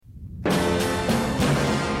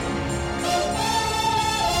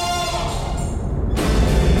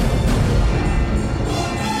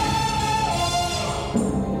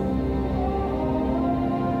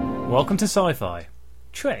Welcome to Sci-Fi.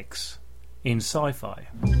 Treks in Sci-Fi.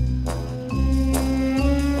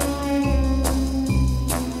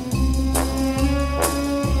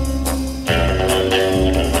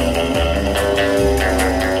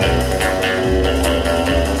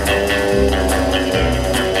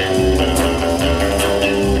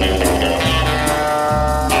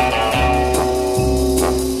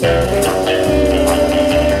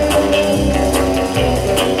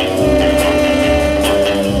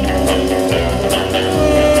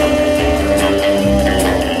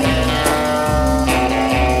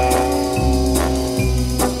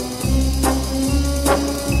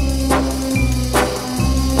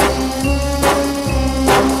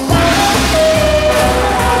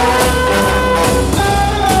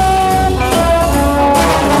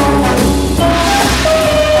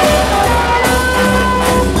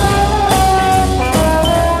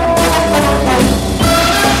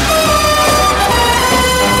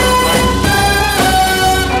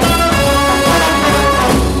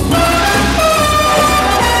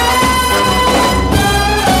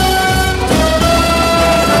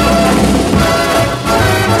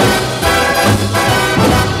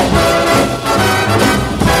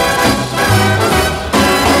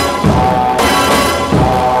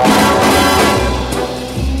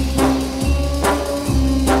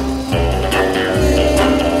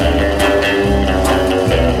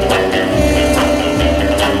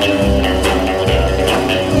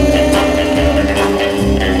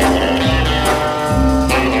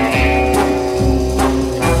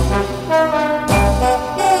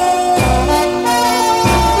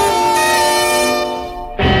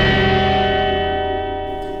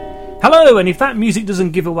 Hello, and if that music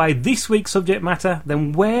doesn't give away this week's subject matter,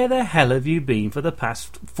 then where the hell have you been for the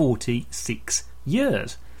past 46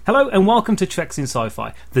 years? Hello, and welcome to Treks in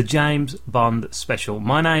Sci-Fi, the James Bond special.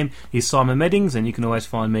 My name is Simon Meddings, and you can always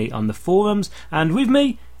find me on the forums, and with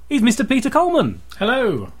me is Mr. Peter Coleman.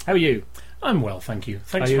 Hello. How are you? I'm well, thank you.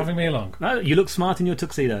 Thanks for having me along. No, you look smart in your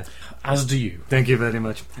tuxedo. As do you. Thank you very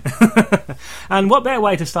much. And what better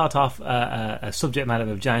way to start off a subject matter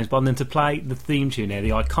of James Bond than to play the theme tune there, the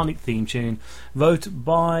iconic theme tune, wrote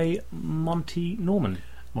by Monty Norman.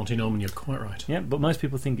 Monty Norman, you're quite right. Yeah, but most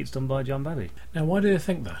people think it's done by John Barry. Now, why do you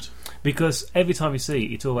think that? Because every time you see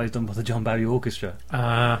it, it's always done by the John Barry Orchestra.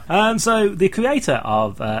 And so the creator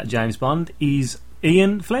of James Bond is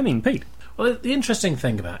Ian Fleming. Pete. Well, the interesting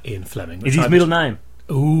thing about Ian Fleming is his middle name.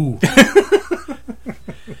 Ooh.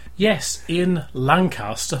 Yes, Ian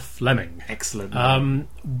Lancaster Fleming. Excellent.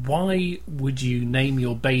 Why would you name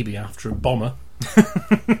your baby after a bomber?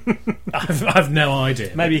 I've no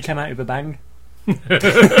idea. Maybe he came out with a bang.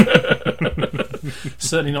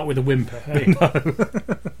 Certainly not with a whimper.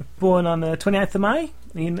 No. Born on the 28th of May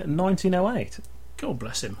in 1908. God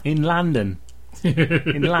bless him. In London.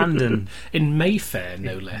 In London. In Mayfair,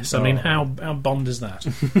 no less. I mean, how Bond is that?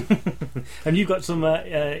 And you've got some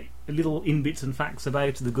little in-bits and facts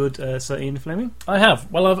about the good Sir Ian Fleming? I have.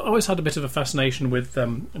 Well, I've always had a bit of a fascination with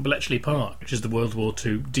Bletchley Park, which is the World War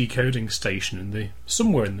II decoding station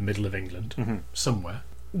somewhere in the middle of England. Mm-hmm. Somewhere.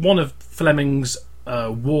 One of Fleming's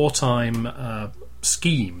wartime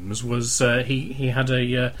schemes was he had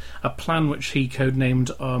a plan which he codenamed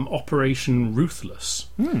Operation Ruthless,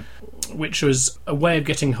 which was a way of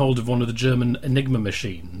getting hold of one of the German Enigma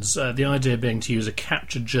machines. The idea being to use a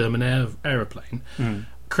captured German aeroplane,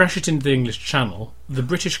 crash it into the English Channel, the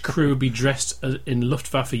British crew would be dressed in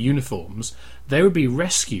Luftwaffe uniforms, they would be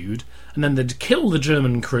rescued, and then they'd kill the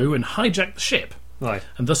German crew and hijack the ship. Right.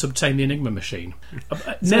 And thus obtain the Enigma machine.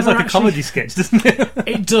 Sounds like a comedy sketch, doesn't it?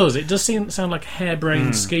 It does. It does sound like a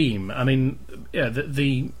harebrained scheme. I mean, yeah,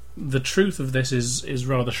 the truth of this is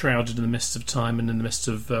rather shrouded in the mists of time and in the mists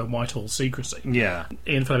of Whitehall secrecy. Yeah.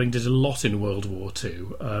 Ian Fleming did a lot in World War II.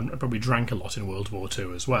 Probably drank a lot in World War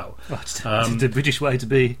II as well. It's the British way to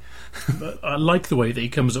be. But I like the way that he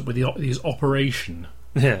comes up with these operation.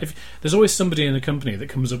 Yeah. There's always somebody in a company that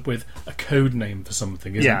comes up with a code name for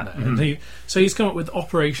something, isn't there? Mm-hmm. And so he's come up with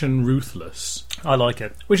Operation Ruthless. I like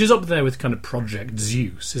it. Which is up there with kind of Project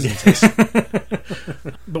Zeus, isn't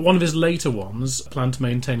it? But one of his later ones, planned to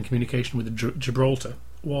maintain communication with Gibraltar,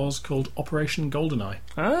 was called Operation GoldenEye.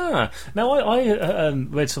 Now I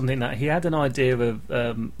read something that he had an idea of,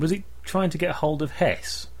 was he trying to get hold of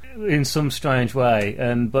Hess? In some strange way,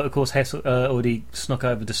 but of course Hess already snuck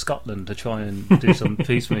over to Scotland to try and do some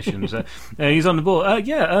peace missions. He's on the board.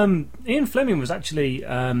 Ian Fleming was actually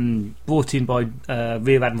brought in by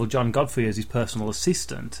Rear Admiral John Godfrey as his personal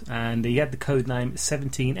assistant, and he had the code name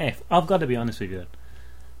 17F. I've got to be honest with you,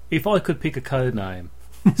 if I could pick a code name,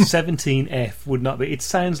 17F would not be. It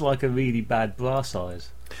sounds like a really bad bra size.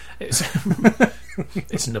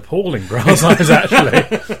 It's an appalling bra size,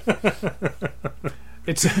 actually.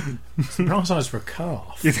 It's a bra size for a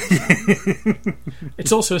calf.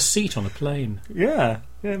 It's also a seat on a plane. Yeah,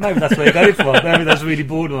 maybe that's where you got it for. Maybe that's really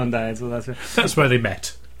bored one day. So that's where they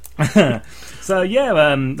met. So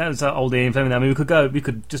that was old Ian Fleming. I mean, we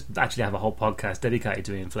could just actually have a whole podcast dedicated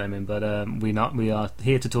to Ian Fleming, but we are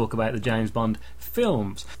here to talk about the James Bond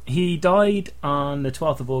films. He died on the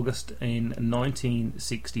 12th of August in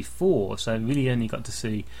 1964, so really only got to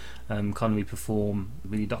see Connery perform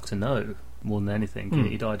really Dr. No more than anything.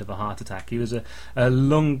 He died of a heart attack. He was a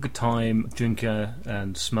long time drinker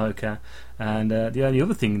and smoker, and the only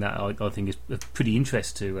other thing that I think is of pretty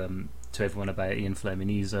interest to everyone about Ian Fleming,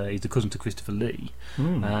 he's the cousin to Christopher Lee,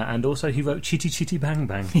 and also he wrote Chitty Chitty Bang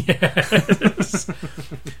Bang. Yes.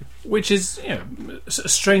 Which is a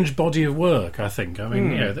strange body of work, I think. I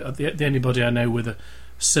mean, the only body I know with a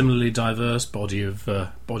similarly diverse body of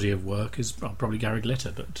work is probably Gary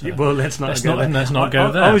Glitter, but well, let's not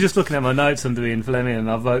go there. I was just looking at my notes under Ian Fleming,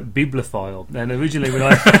 and I wrote bibliophile. And originally, when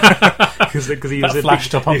I because he was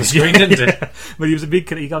flashed up on the screen, didn't it? But he was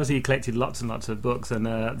he obviously collected lots and lots of books, and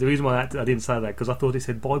the reason why I didn't say that because I thought it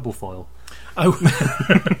said Biblephile. Oh,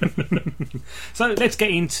 so let's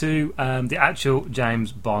get into the actual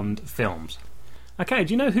James Bond films. Okay,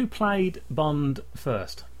 do you know who played Bond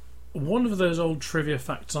first? One of those old trivia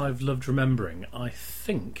facts I've loved remembering, I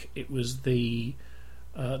think it was the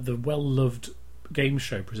well-loved game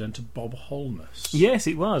show presenter Bob Holness. Yes,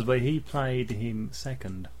 it was, but he played him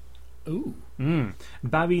second. Ooh.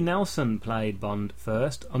 Barry Nelson played Bond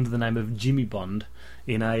first under the name of Jimmy Bond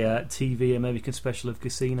in a TV American special of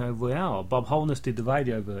Casino Royale. Bob Holness did the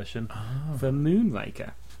radio version for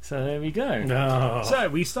Moonraker. So there we go. Oh. So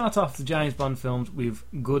we start off the James Bond films with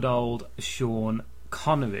good old Sean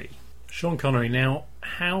Connery. Sean Connery. Now,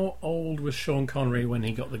 how old was Sean Connery when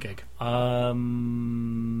he got the gig?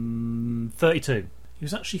 32. He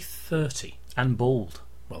was actually 30. And bald.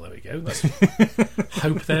 Well, there we go. That's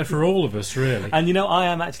hope there for all of us, really. And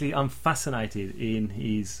I'm fascinated in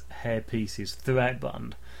his hair pieces throughout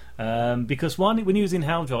Bond. Because when he was in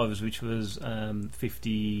Hell Drivers, which was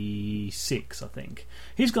 56, I think,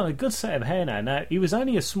 he's got a good set of hair now. Now, he was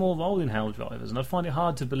only a small role in Hell Drivers, and I find it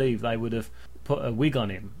hard to believe they would have put a wig on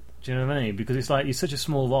him. Do you know what I mean? Because it's like he's such a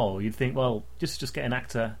small role. You'd think, well, just get an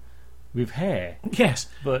actor with hair. Yes,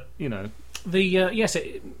 but it's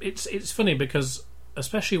funny because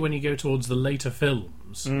especially when you go towards the later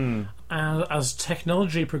films, as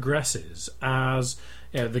technology progresses, as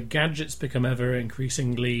the gadgets become ever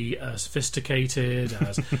increasingly sophisticated,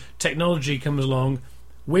 as technology comes along.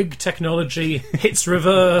 Wig technology hits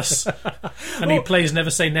reverse, and he plays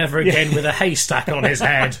Never Say Never Again with a haystack on his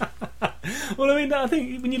head. Well, I mean, I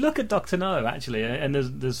think when you look at Dr. No, actually, and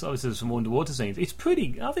there's obviously some underwater scenes, I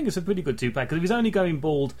think it's a pretty good two-pack, because if he's only going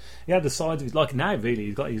bald, he had the sides of his, like now, really,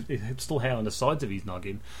 he's got his still hair on the sides of his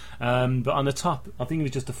noggin, but on the top, I think it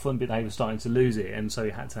was just a fun bit that he was starting to lose it, and so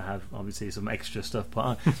he had to have, obviously, some extra stuff put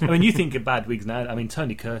on. I mean, you think of bad wigs now, I mean,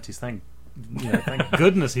 Tony Curtis, thank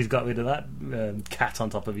goodness he's got rid of that cat on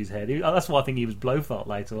top of his head. That's why I think he was Blofeld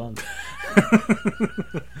later on.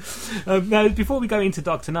 Now, before we go into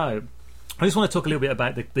Dr. No, I just want to talk a little bit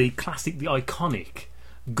about the classic, the iconic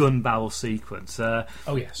gun barrel sequence.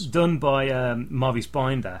 Yes, done by Maurice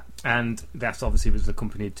Binder, and that obviously was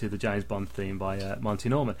accompanied to the James Bond theme by Monty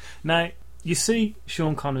Norman. Now, you see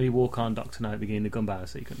Sean Connery walk on Dr. No at the beginning of the gun barrel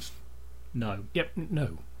sequence. No. Yep.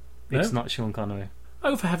 No. It's not Sean Connery.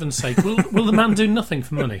 Oh, for heaven's sake, will the man do nothing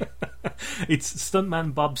for money? It's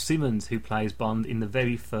stuntman Bob Simmons who plays Bond in the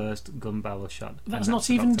very first gun barrel shot. That's not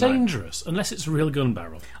even dangerous, unless it's a real gun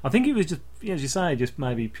barrel. I think it was just, as you say, just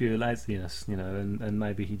maybe pure laziness, and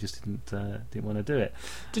maybe he just didn't want to do it.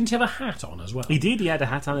 Didn't he have a hat on as well? He did, he had a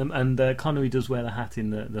hat on him, and Connery does wear the hat in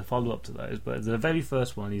the follow-up to those, but the very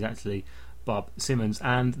first one is actually Bob Simmons,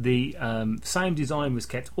 and the same design was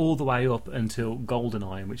kept all the way up until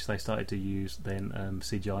GoldenEye, in which they started to use then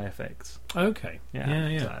CGI effects. Okay.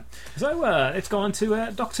 Yeah. So let's go on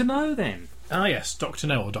to Dr. No then. Ah, yes, Dr.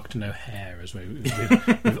 No, or Dr. No Hair, as we've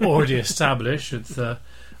already established with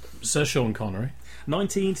Sir Sean Connery.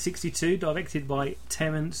 1962, directed by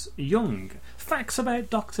Terence Young. Facts about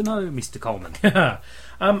Dr. No, Mr. Coleman.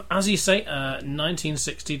 As you say,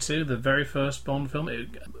 1962, the very first Bond film.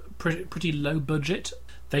 Pretty low budget.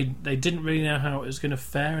 They didn't really know how it was going to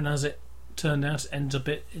fare, and as it turned out, it ended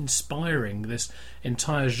up inspiring this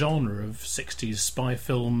entire genre of 60s spy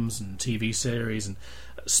films and TV series and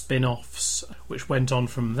spin-offs, which went on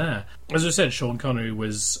from there. As I said, Sean Connery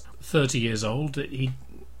was 30 years old. He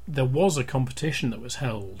there was a competition that was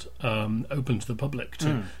held, open to the public,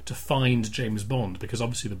 to find James Bond, because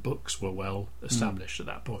obviously the books were well established at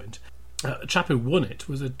that point. A chap who won it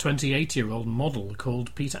was a 28-year-old model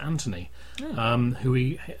called Peter Anthony, who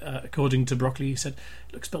he, according to Broccoli, he said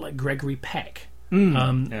looks a bit like Gregory Peck.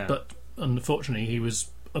 But unfortunately, he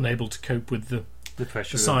was unable to cope with the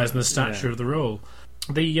size and the stature of the role.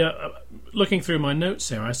 Looking through my notes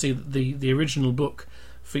here, I see that the original book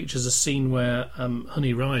features a scene where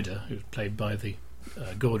Honey Rider, who's played by the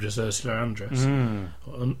gorgeous Ursula Andress,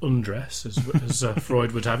 or Undress, as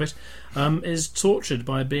Freud would have it, is tortured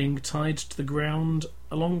by being tied to the ground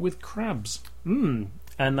along with crabs. And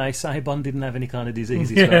they say Bond didn't have any kind of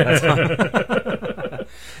diseases at that time.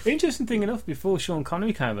 Interesting thing enough, before Sean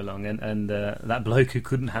Connery came along and that bloke who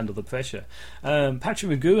couldn't handle the pressure,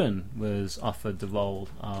 Patrick McGoohan was offered the role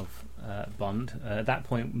of Bond, at that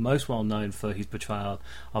point most well known for his portrayal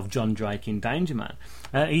of John Drake in Danger Man.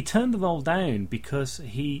 He turned the role down because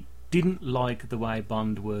he didn't like the way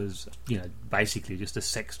Bond was, basically just a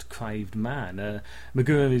sex-craved man.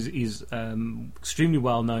 McGoohan is extremely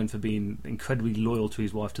well known for being incredibly loyal to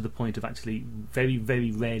his wife, to the point of actually very, very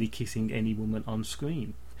rarely kissing any woman on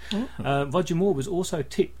screen. Roger Moore was also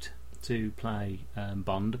tipped to play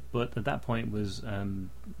Bond, but at that point was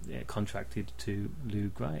contracted to Lou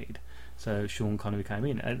Grade. So Sean Connery came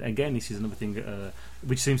in. And again, this is another thing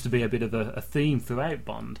which seems to be a bit of a theme throughout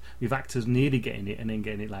Bond, with actors nearly getting it and then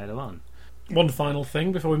getting it later on. One final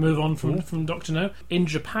thing before we move on from Dr. No. In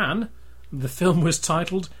Japan, the film was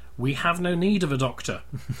titled We Have No Need of a Doctor,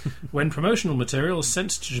 when promotional materials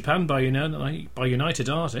sent to Japan by United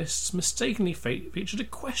Artists mistakenly featured a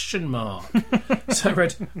question mark. So I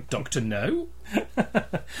read, Dr. No?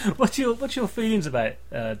 What's your feelings about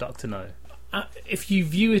Dr. No? If you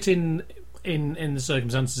view it in the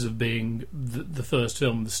circumstances of being the first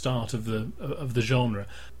film, the start of the genre,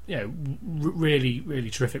 really, really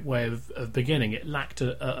terrific way of beginning. It lacked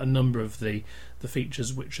a number of the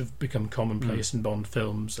features which have become commonplace in Bond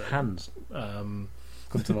films. Hands. Come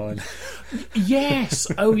to mind.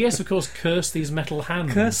 Yes. Oh, yes. Of course. Curse these metal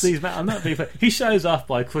hands. Curse these metal. I'm not being fair. He shows off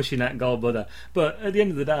by crushing that gold butter, but at the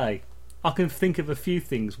end of the day, I can think of a few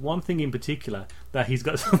things. One thing in particular, that he's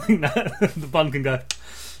got something that the Bond can go,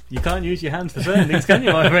 you can't use your hands for certain things, can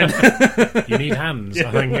you, my friend? You need hands,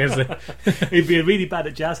 I think, is it? He'd be really bad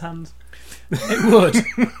at jazz hands. It would.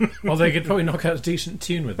 Well, they could probably knock out a decent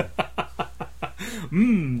tune with it.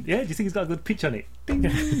 Yeah, do you think he's got a good pitch on it? Ding.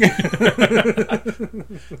 That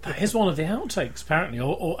is one of the outtakes, apparently,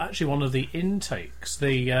 or actually one of the intakes.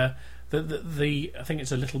 The I think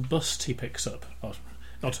it's a little bust he picks up.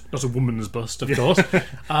 Not a woman's bust, of course.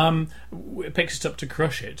 It picks it up to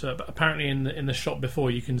crush it. But apparently, in the shot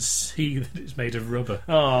before, you can see that it's made of rubber.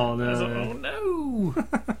 Oh no! Oh no!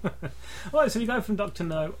 Right, so we go from Dr.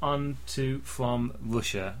 No on to From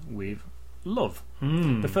Russia with Love.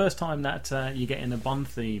 The first time that you're getting a Bond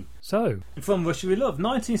theme. So, From Russia with Love,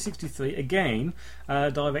 1963, again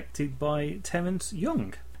directed by Terence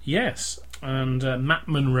Young. Yes, and Matt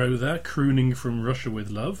Monro there, crooning From Russia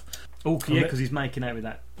with Love. Oh, yeah, because he's making out with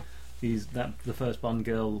that. He's the first Bond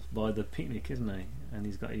girl by the picnic, isn't he? And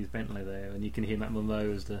he's got his Bentley there, and you can hear Matt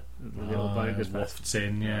Monro as the old boat goes wafts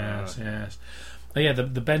in. Yes. Oh, yeah,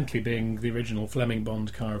 the Bentley being the original Fleming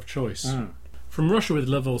Bond car of choice. From Russia with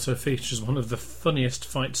Love also features one of the funniest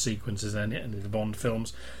fight sequences in the Bond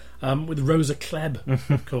films, with Rosa Klebb,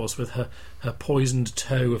 of course, with her poisoned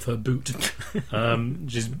toe of her boot.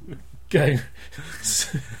 She's going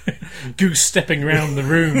goose stepping around the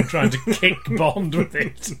room trying to kick Bond with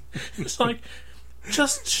it. It's like,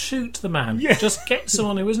 just shoot the man. Yeah. Just get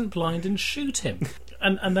someone who isn't blind and shoot him.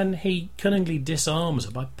 And then he cunningly disarms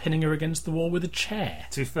her by pinning her against the wall with a chair.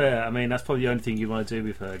 To be fair, I mean, that's probably the only thing you want to do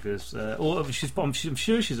with her, because I'm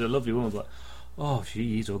sure she's a lovely woman, but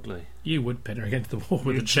she is ugly. You would pin her against the wall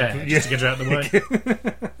with a chair just to get her out of the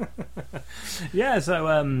way. Yeah, so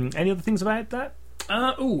any other things about that?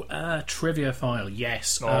 Trivia file,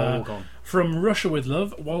 yes. Go on. From Russia with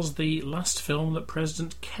Love was the last film that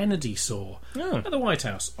President Kennedy saw at the White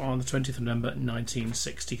House on the 20th of November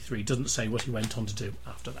 1963. Doesn't say what he went on to do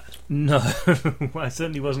after that. No, well, I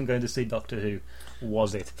certainly wasn't going to see Doctor Who,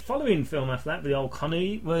 was it? The following film after that, The Old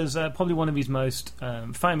Connie, was probably one of his most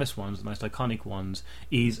famous ones, the most iconic ones,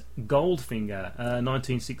 is Goldfinger,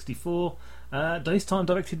 1964, this time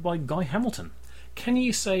directed by Guy Hamilton. Can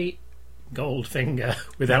you say Goldfinger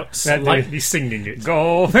without slightly singing it?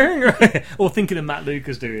 Goldfinger! Or thinking of Matt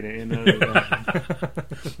Lucas doing it.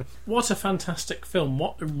 What a fantastic film.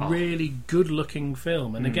 What a really good looking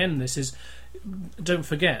film. And again, this is, don't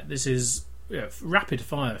forget, this is rapid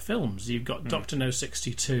fire films. You've got Doctor No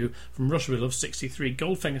 62, From Russia with Love 63,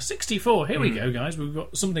 Goldfinger 64. Here we go, guys. We've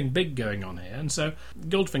got something big going on here. And so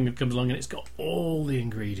Goldfinger comes along and it's got all the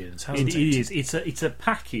ingredients, hasn't it? It is. It's a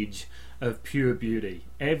package of pure beauty.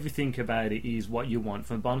 Everything about it is what you want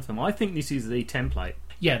from a Bond film. I think this is the template.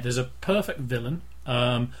 Yeah, there's a perfect villain,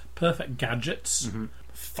 perfect gadgets,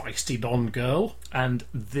 feisty Bond girl, and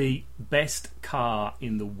the best car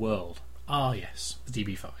in the world. Ah, yes, the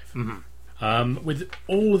DB5. With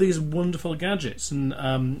all of these wonderful gadgets,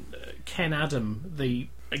 and Ken Adam,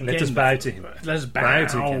 let us bow to him. Let us bow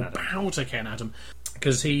to Ken Adam.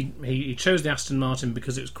 Because he chose the Aston Martin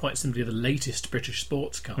because it was quite simply the latest British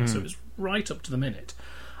sports car, so it was right up to the minute.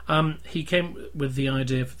 He came with the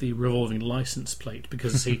idea for the revolving licence plate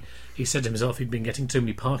because he said to himself he'd been getting too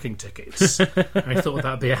many parking tickets. I thought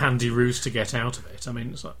that'd be a handy ruse to get out of it. I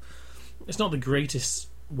mean, it's not the greatest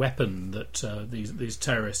weapon that these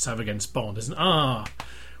terrorists have against Bond, isn't it?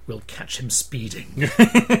 We'll catch him speeding.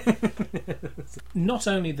 Not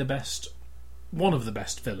only one of the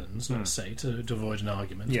best villains, let's say, to avoid an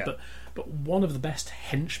argument, but one of the best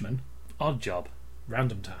henchmen. Odd job.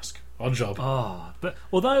 Random task. Odd job. But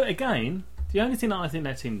although, again, the only thing that I think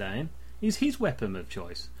lets him down is his weapon of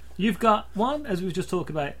choice. You've got one, as we were just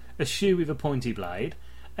talking about, a shoe with a pointy blade,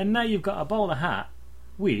 and now you've got a bowler hat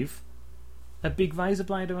with a big razor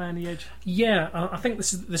blade around the edge. Yeah, I think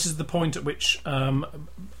this is the point at which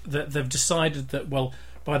they've decided that, well,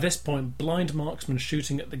 by this point, blind marksman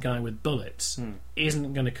shooting at the guy with bullets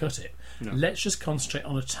isn't going to cut it. No. Let's just concentrate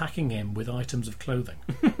on attacking him with items of clothing.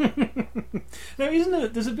 Now,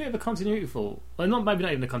 there's a bit of a continuity fault. Well, maybe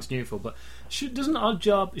not even a continuity fault, but doesn't Odd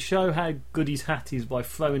Job show how good his hat is by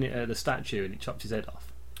throwing it at the statue and it chops his head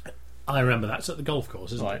off? I remember that's at the golf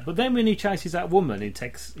course, isn't it? But then when he chases that woman, he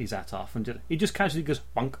takes his hat off and he just casually goes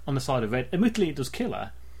bonk on the side of red. Admittedly, it does kill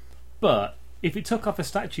her, but if it took off a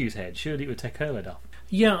statue's head, surely it would take her head off.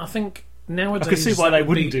 Yeah, I think nowadays... I can see why they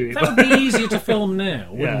wouldn't do it. That would be easier to film now,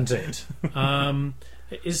 wouldn't it?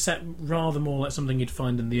 It is set rather more like something you'd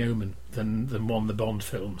find in The Omen than one of the Bond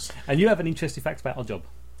films. And you have an interesting fact about Oddjob.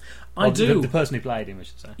 I do. The person who played him, I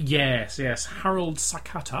should say. Yes. Harold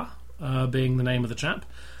Sakata, being the name of the chap,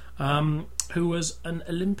 who was an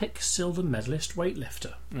Olympic silver medalist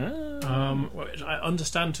weightlifter. Which I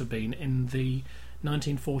understand to have been in the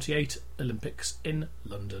 1948 Olympics in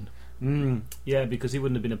London. Yeah, because he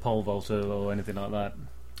wouldn't have been a pole vaulter or anything like that.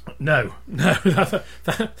 No,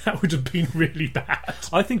 that would have been really bad.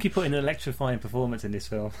 I think he put in an electrifying performance in this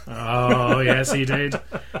film. Oh, yes, he did.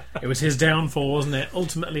 It was his downfall, wasn't it?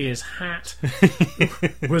 Ultimately, his hat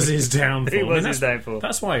was his downfall. It was his downfall.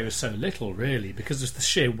 That's why he was so little, really, because it's the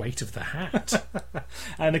sheer weight of the hat.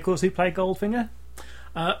 And, of course, who played Goldfinger?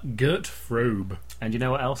 Gert Frobe. And you know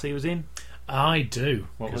what else he was in? I do.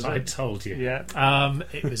 What was it? I told you. Yeah.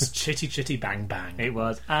 It was Chitty Chitty Bang Bang. It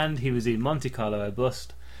was. And he was in Monte Carlo O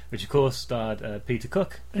Bust, which of course starred Peter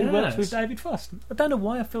Cook, who works with David Frost. I don't know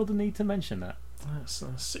why I feel the need to mention that. That's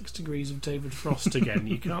 6 degrees of David Frost again.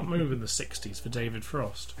 You can't move in the 60s for David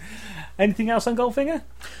Frost. Anything else on Goldfinger?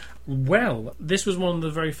 Well, this was one of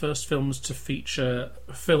the very first films to feature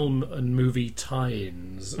film and movie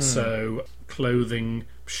tie-ins. So, clothing,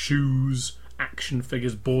 shoes, action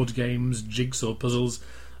figures, board games, jigsaw puzzles,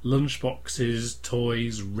 lunchboxes,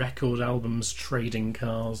 toys, record albums, trading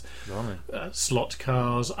cars, slot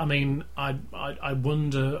cars. I mean, I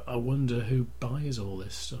wonder who buys all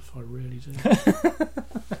this stuff. I really do.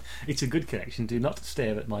 It's a good collection. Do not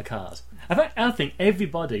stare at my cars. I think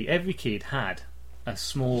every kid had a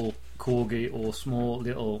small Corgi or small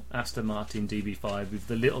little Aston Martin DB5 with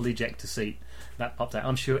the little ejector seat that popped out.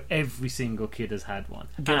 I'm sure every single kid has had one.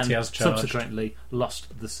 Guilty as charged. Subsequently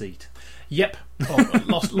lost the seat. Yep.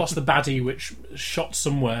 Lost the baddie, which shot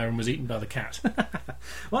somewhere and was eaten by the cat.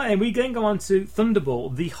 Right, and we then go on to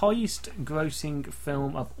Thunderball, the highest grossing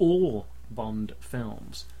film of all Bond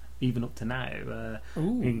films, even up to now.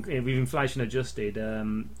 With inflation adjusted,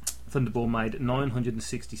 Thunderball made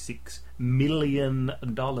 $966 million.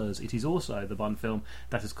 It is also the Bond film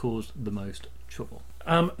that has caused the most trouble.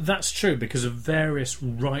 That's true, because of various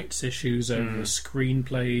rights issues over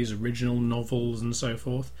screenplays, original novels, and so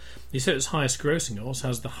forth. You said its highest grossing, it also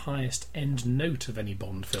has the highest end note of any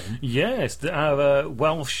Bond film. Yes, our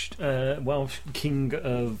Welsh king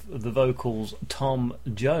of the vocals, Tom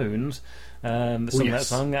Jones, sung that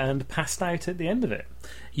song and passed out at the end of it.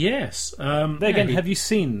 Yes. Again, have you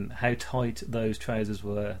seen how tight those trousers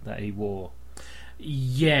were that he wore?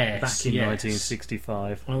 Yes, back in yes.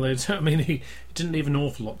 1965. Well, he didn't leave an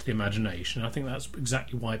awful lot to the imagination. I think that's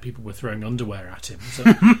exactly why people were throwing underwear at him. So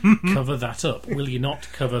cover that up. Will you not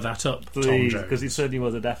cover that up, Tom Please, Jones? because it certainly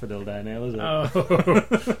was a daffodil down there, wasn't it?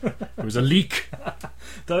 Oh, it was a leak.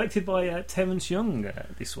 Directed by Terence Young,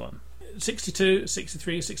 this one. 62,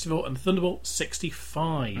 63, 64, and Thunderbolt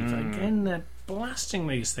 65. Again, they're blasting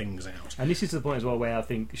these things out. And this is the point as well where I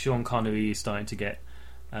think Sean Connery is starting to get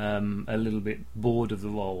a little bit bored of the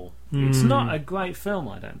role. It's not a great film,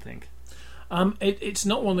 I don't think. It's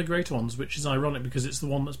not one of the greater ones, which is ironic because it's the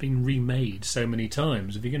one that's been remade so many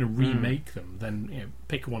times. If you're going to remake them, then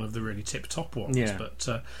pick one of the really tip-top ones. Yeah.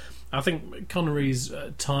 But I think Connery's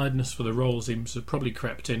tiredness for the role seems to have probably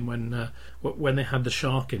crept in when they had the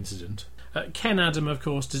shark incident. Ken Adam, of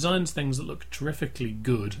course, designs things that look terrifically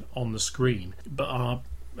good on the screen, but are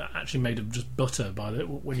actually made of just butter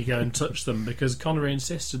when you go and touch them, because Connery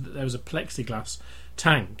insisted that there was a plexiglass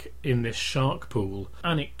tank in this shark pool,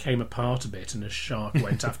 and it came apart a bit, and a shark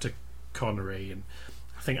went after Connery, and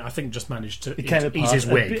I think just managed to eat his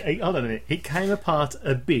wig. Hold on a minute. It came apart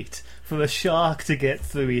a bit for a shark to get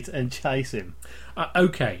through it and chase him.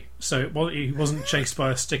 Okay, so he wasn't chased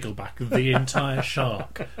by a stickleback. The entire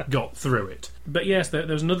shark got through it. But yes, there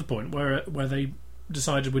was another point where they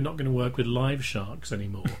decided we're not going to work with live sharks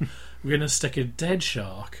anymore. We're going to stick a dead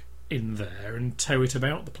shark in there and tow it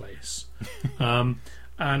about the place.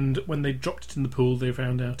 And when they dropped it in the pool, they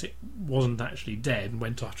found out it wasn't actually dead and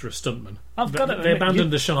went after a stuntman. They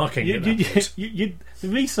abandoned the sharking. The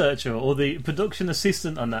researcher or the production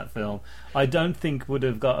assistant on that film, I don't think would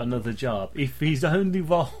have got another job if his only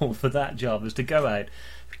role for that job was to go out,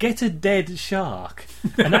 get a dead shark,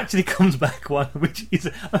 and actually comes back one which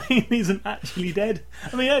isn't actually dead.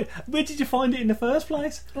 I mean, where did you find it in the first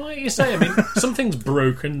place? Like you say, I mean, something's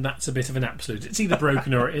broken, that's a bit of an absolute. It's either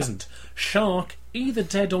broken or it isn't. Shark, either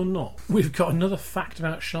dead or not. We've got another fact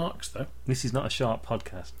about sharks, though. This is not a shark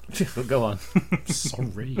podcast, but go on.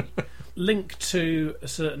 Sorry. Link to a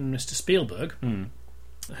certain Mr. Spielberg,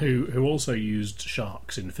 who also used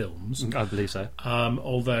sharks in films. I believe so.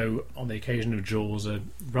 Although on the occasion of Jaws, a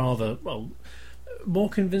rather more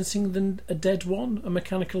convincing than a dead one, a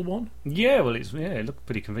mechanical one. Yeah, well, it looked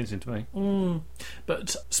pretty convincing to me.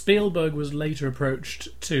 But Spielberg was later approached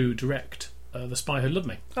to direct The Spy Who Loved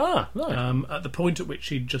Me. Ah, right. At the point at which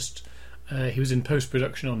he was in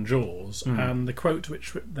post-production on Jaws, and the quote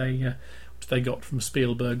which they got from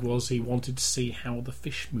Spielberg was he wanted to see how the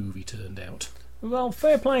fish movie turned out. Well,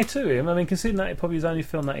 fair play to him. I mean, considering that probably his only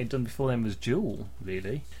film that he'd done before then was Jewel,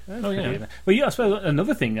 really. Oh, yeah. Well, yeah, I suppose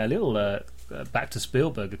another thing, a little back to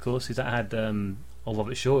Spielberg, of course, is that had old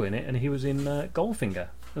Robert Shaw in it, and he was in Goldfinger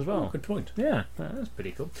as well. Oh, good point. Yeah, that's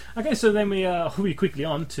pretty cool. Okay, so then we quickly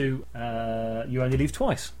on to You Only Live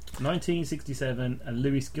Twice. 1967,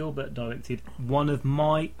 Lewis Gilbert directed one of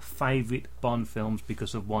my favourite Bond films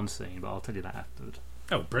because of one scene, but I'll tell you that afterwards.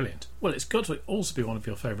 Oh, brilliant. Well, it's got to also be one of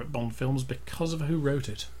your favourite Bond films because of who wrote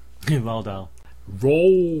it. Roald Dahl.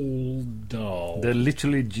 Roald Dahl. They're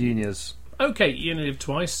literally genius. Okay, You Only Live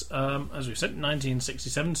Twice, as we said,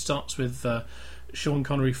 1967, starts with Sean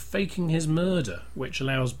Connery faking his murder, which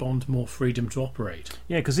allows Bond more freedom to operate.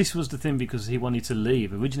 Yeah, because this was the thing, because he wanted to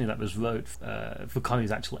leave. Originally that was wrote for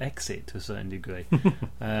Connery's actual exit to a certain degree.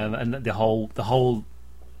 And the whole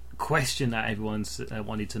question that everyone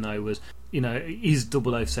wanted to know was, is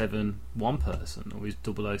 007 one person, or is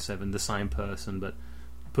 007 the same person but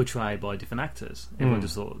portrayed by different actors? Everyone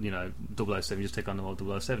just thought, 007, just take on the role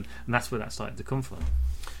 007, and that's where that started to come from.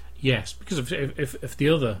 Yes, because if the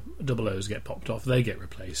other 00s get popped off, they get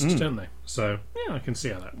replaced, don't they? So, yeah, I can see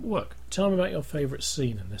how that would work. Tell me about your favourite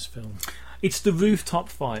scene in this film. It's the rooftop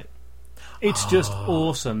fight. It's just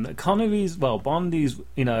awesome. Bond is,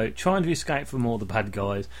 trying to escape from all the bad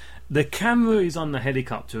guys. The camera is on the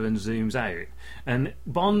helicopter and zooms out, and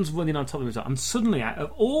Bond's running on top of the rooftop, and suddenly out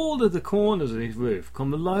of all of the corners of his roof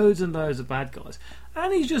come loads and loads of bad guys,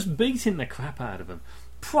 and he's just beating the crap out of them.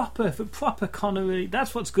 Proper Connery.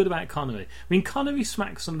 That's what's good about Connery. When Connery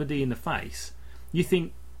smacks somebody in the face, you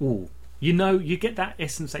think, ooh, you get that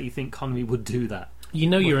essence that you think Connery would do that.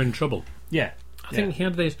 You're in trouble. Yeah. I think he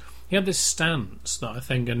had this stance that I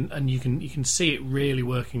think, and you can see it really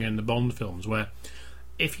working in the Bond films, where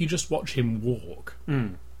if you just watch him walk,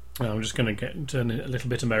 I'm just going to turn a little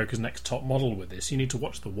bit America's Next Top Model with this. You need to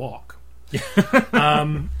watch the walk.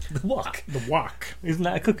 The wok. The wok. Isn't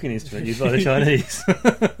that a cooking instrument used by the Chinese?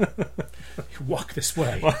 Wok this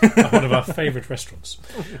way. One of our favourite restaurants.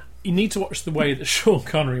 You need to watch the way that Sean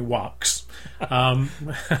Connery walks,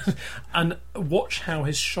 And watch how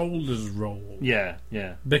his shoulders roll. Yeah,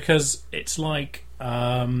 yeah. Because it's like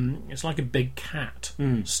a big cat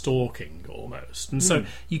stalking almost, and so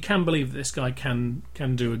you can believe that this guy can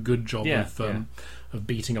do a good job of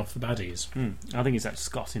beating off the baddies. I think it's that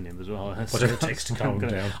Scott in him as well. Whatever it takes to calm him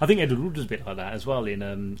down. I think Edward Wood was a bit like that as well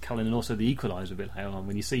in Callan, and also The Equalizer a bit later on.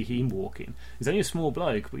 When you see him walking, he's only a small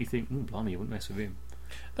bloke, but you think, blimey, you wouldn't mess with him.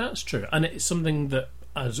 That's true, and it's something that,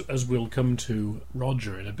 as we'll come to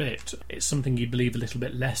Roger in a bit, it's something you believe a little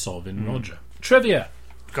bit less of in Roger. Trivia!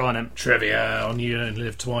 Go on, then. Trivia on You Only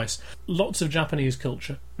Live Twice. Lots of Japanese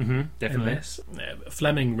culture. Definitely. In this.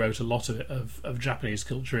 Fleming wrote a lot of Japanese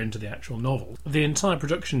culture into the actual novel. The entire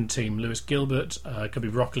production team, Lewis Gilbert, Cubby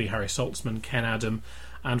Broccoli, Harry Saltzman, Ken Adam,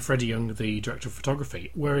 and Freddie Young, the director of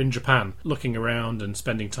photography, were in Japan looking around and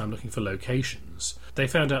spending time looking for locations. They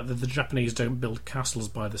found out that the Japanese don't build castles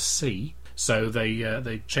by the sea, so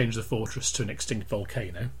they changed the fortress to an extinct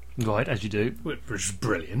volcano. Right, as you do. Which is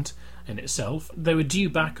brilliant in itself. They were due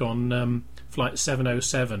back on Flight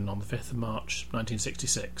 707 on the 5th of March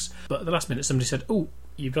 1966, but at the last minute somebody said,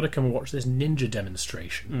 you've got to come and watch this ninja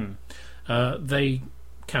demonstration. They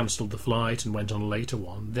cancelled the flight and went on a later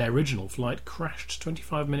one. Their original flight crashed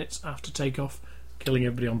 25 minutes after takeoff, killing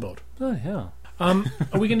everybody on board. Oh, yeah.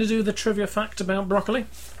 Are we going to do the trivia fact about broccoli?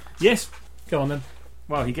 Yes. Go on then.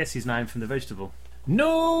 Well, he gets his name from the vegetable.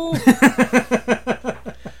 No!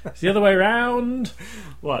 It's the other way round.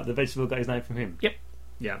 What, the vegetable got his name from him? Yep.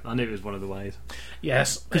 Yeah, I knew it was one of the ways.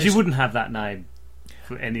 Yes. Because you wouldn't have that name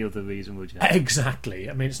for any other reason, would you? Exactly.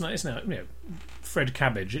 I mean, it's not Fred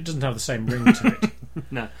Cabbage. It doesn't have the same ring to it.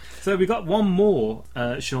 No. So we got one more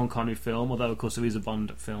Sean Connery film, although of course there is a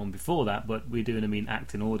Bond film before that, but we're doing them in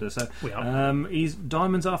acting order. So we are. He's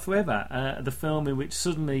Diamonds Are Forever, the film in which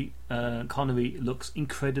suddenly Connery looks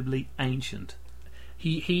incredibly ancient.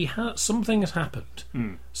 He has something has happened.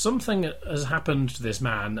 Something has happened to this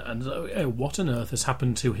man, and what on earth has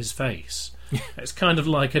happened to his face? It's kind of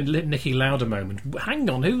like a Nicky Lauda moment. Hang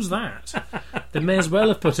on, who's that? They may as well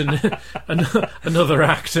have put another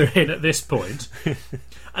actor in at this point.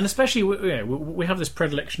 And especially, we have this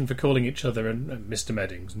predilection for calling each other and Mr.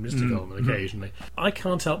 Meddings and Mr. Goldman occasionally. I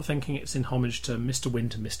can't help thinking it's in homage to Mr.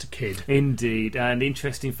 Wint and Mr. Kidd. Indeed, and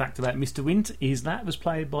interesting fact about Mr. Wint is that was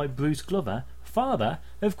played by Bruce Glover, father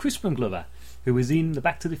of Crispin Glover, who was in the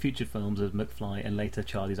Back to the Future films as McFly and later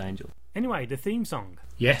Charlie's Angel. Anyway, the theme song.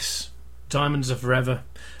 Yes, Diamonds Are Forever.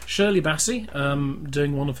 Shirley Bassey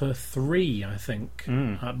doing one of her 3, I think,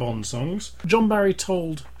 Bond songs. John Barry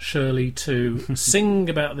told Shirley to sing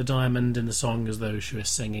about the diamond in the song as though she was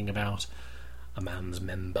singing about a man's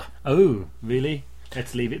member. Oh, really?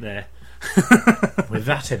 Let's leave it there. With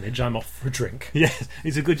that image, I'm off for a drink. Yes,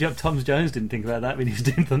 it's a good job Tom Jones didn't think about that when he was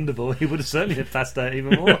doing Thunderball. He would have certainly have passed out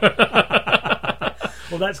even more.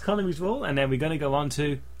 Well, that's Connery's role, and then we're going to go on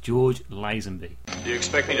to George Lazenby. Do you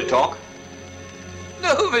expect me to talk?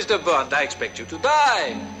 No, Mr. Bond, I expect you to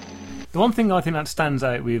die. The one thing I think that stands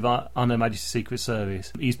out with On Her Majesty's Secret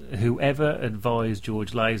Service is whoever advised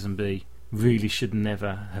George Lazenby really should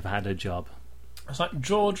never have had a job. It's like,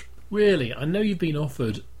 George, really, I know you've been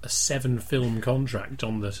offered a 7-film contract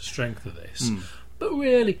on the strength of this, but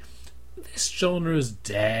really, this genre is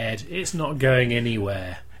dead. It's not going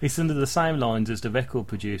anywhere. It's under the same lines as the record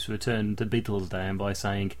producer turned the Beatles down by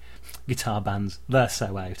saying, guitar bands, they're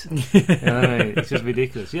so out. It's just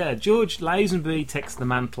ridiculous. Yeah, George Lazenby takes the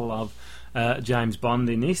mantle of James Bond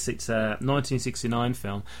in this. It's a 1969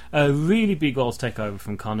 film. A really big roles takeover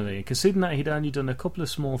from Connery, considering that he'd only done a couple of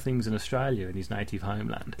small things in Australia in his native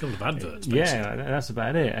homeland. A couple of adverts, basically. Yeah, that's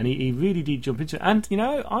about it. And he really did jump into it. And,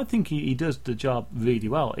 I think he does the job really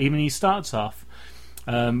well. Even he starts off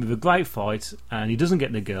with a great fight, and he doesn't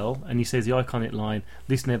get the girl, and he says the iconic line,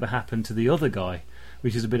 "This never happened to the other guy,"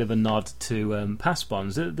 which is a bit of a nod to past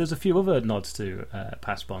Bonds. There's a few other nods to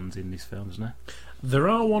past Bonds in this film, isn't there? There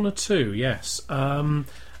are one or two, yes.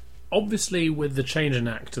 Obviously, with the change in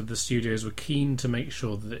actor, the studios were keen to make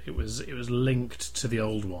sure that it was linked to the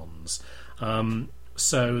old ones.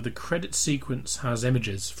 So the credit sequence has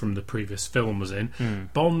images from the previous film was in.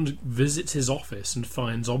 Bond visits his office and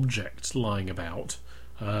finds objects lying about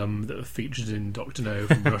that were featured in Dr. No,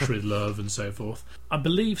 From Rush with Love and so forth. I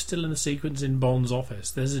believe still in the sequence in Bond's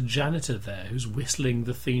office there's a janitor there who's whistling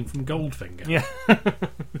the theme from Goldfinger. Yeah.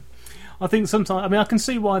 I think sometimes, I can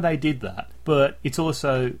see why they did that, but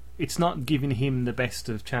it's not giving him the best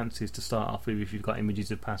of chances to start off with if you've got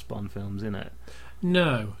images of past Bond films in it.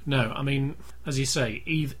 No. I mean, as you say,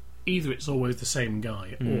 either it's always the same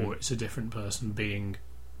guy or it's a different person being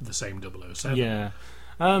the same 007. Yeah.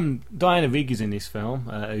 Diana Rigg is in this film,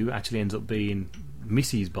 who actually ends up being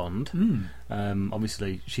Mrs. Bond.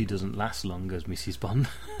 Obviously, she doesn't last long as Mrs. Bond.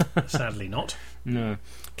 Sadly not. No.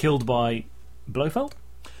 Killed by Blofeld.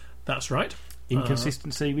 That's right.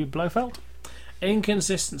 Inconsistency with Blofeld.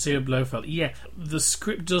 Inconsistency of Blofeld. Yeah, the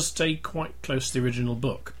script does stay quite close to the original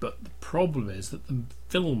book, but the problem is that the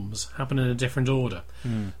films happen in a different order.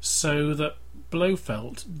 So that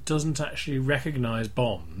Blofeld doesn't actually recognise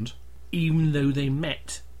Bond, even though they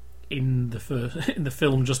met in the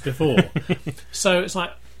film just before. So it's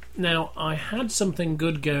like, now, I had something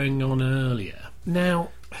good going on earlier. Now,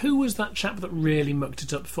 who was that chap that really mucked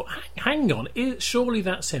it up before? Hang on, surely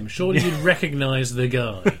that's him. Surely you'd recognise the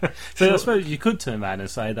guy. So I suppose you could turn around and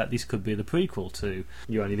say that this could be the prequel to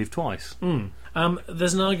You Only Live Twice.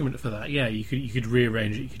 There's an argument for that. Yeah, you could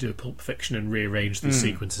rearrange it. You could do a Pulp Fiction and rearrange the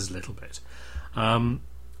sequences a little bit.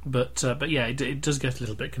 But yeah, it does get a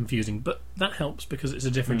little bit confusing. But that helps because it's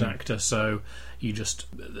a different actor. So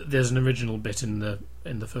there's an original bit in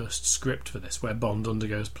the first script for this where Bond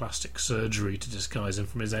undergoes plastic surgery to disguise him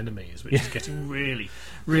from his enemies, which is getting really,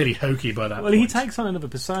 really hokey by that point. Well, he takes on another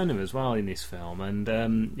persona as well in this film,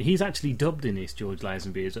 and he's actually dubbed in this, George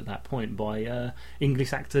Lazenby is at that point, by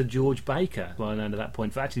English actor George Baker, well known at that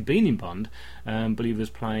point for actually being in Bond, but he was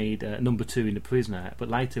played number 2 in The Prisoner, but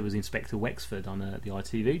later was Inspector Wexford on the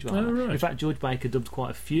ITV drama. Oh, right. In fact, George Baker dubbed quite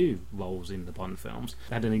a few roles in the Bond films,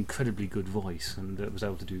 had an incredibly good voice, and was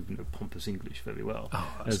able to do pompous English very well.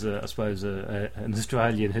 As I suppose an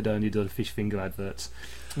Australian who'd only done fish finger adverts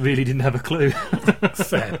really didn't have a clue.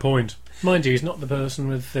 Fair point. Mind you, he's not the person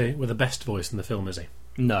with the best voice in the film, is he?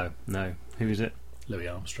 No. Who is it? Louis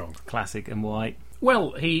Armstrong. Classic and white.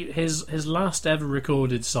 Well, his last ever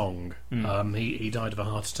recorded song. He died of a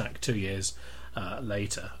heart attack 2 years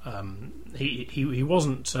later. He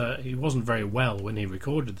wasn't very well when he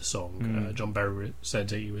recorded the song. John Barry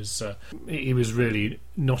said he was really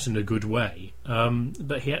not in a good way.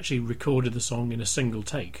 But he actually recorded the song in a single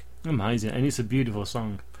take. Amazing, and it's a beautiful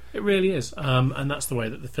song. It really is, and that's the way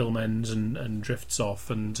that the film ends and drifts off,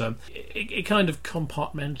 and it kind of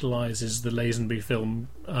compartmentalises the Lazenby film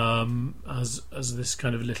as this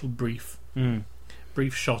kind of little brief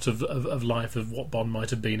shot of life of what Bond might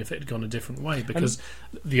have been if it had gone a different way, because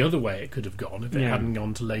the other way it could have gone if it hadn't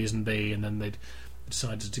gone to Lazenby and then they'd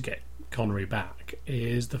decided to get Connery back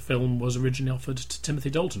is the film was originally offered to Timothy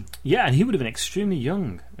Dalton. Yeah, and he would have been extremely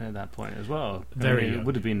young at that point as well. Very young. It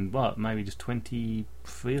would have been, maybe just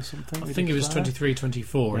 23 or something? I think he was 23,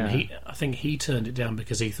 24, and I think he turned it down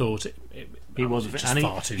because he thought he was just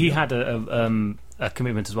far too young. He had a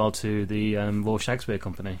commitment as well to the Royal Shakespeare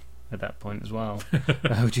Company at that point as well,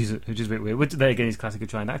 which is a bit weird. Which, there again, he's classic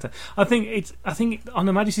trained actor. I think on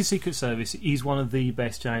Her Majesty's Secret Service is one of the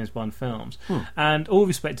best James Bond films, and all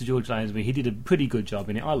respect to George Lazenby, he did a pretty good job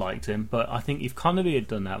in it. I liked him, but I think if Connery had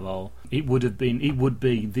done that role, it would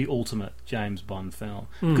be the ultimate James Bond film,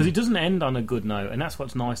 because it doesn't end on a good note, and that's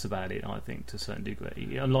what's nice about it. I think to a certain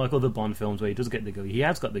degree, unlike other Bond films where he does get the girl, he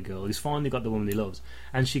has got the girl, he's finally got the woman he loves,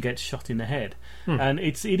 and she gets shot in the head, and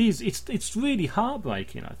it's really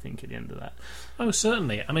heartbreaking, I think, at the end of that. Oh,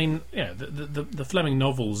 certainly. I mean, the Fleming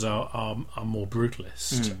novels are more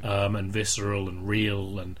brutalist and visceral and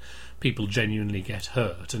real, and people genuinely get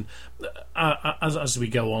hurt. And as we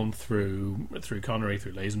go on through Connery,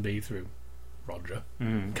 through Lazenby, through Roger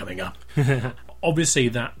coming up, obviously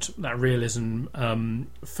that realism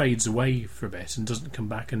fades away for a bit and doesn't come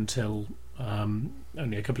back until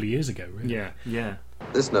only a couple of years ago, really. Yeah.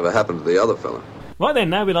 This never happened to the other fella. Right then,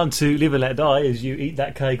 now we're on to Live and Let Die, as you eat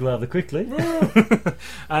that cake rather quickly.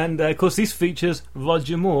 And, of course, this features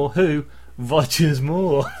Roger Moore, who Rogers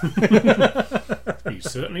more. He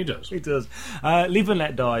certainly does. He does. Live and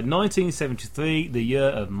Let Die, 1973, the year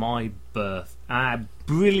of my birth. A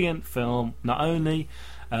brilliant film. Not only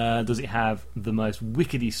does it have the most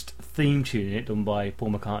wickedest theme tune in it, done by Paul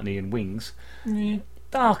McCartney and Wings.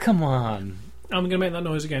 Oh, come on. I'm going to make that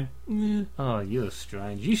noise again. Oh, you're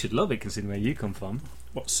strange. You should love it, considering where you come from.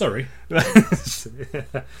 What, Surrey? Will.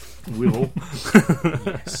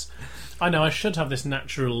 Yes. I know, I should have this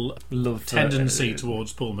natural love tendency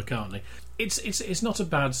towards Paul McCartney. It's not a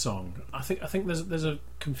bad song. I think there's a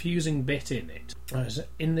confusing bit in it.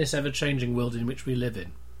 In this ever-changing world in which we live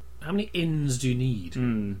in, how many ins do you need?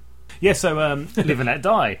 Yeah, so Live and Let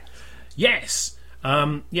Die. Yes.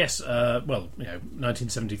 Well,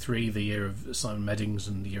 1973, the year of Simon Meddings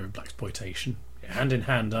and the year of blaxploitation. Hand in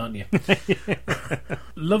hand, aren't you?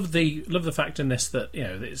 Love the fact in this that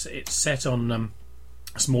it's set on a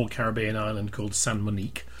small Caribbean island called San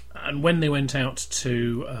Monique, and when they went out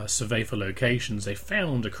to survey for locations, they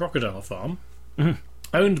found a crocodile farm.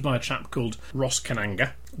 owned by a chap called Ross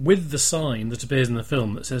Kananga, with the sign that appears in the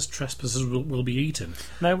film that says trespassers will be eaten.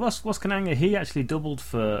 Now, Ross Kananga, he actually doubled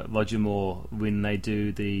for Roger Moore when they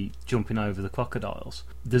do the jumping over the crocodiles.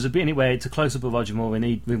 There's a bit in it where it's a close-up of Roger Moore when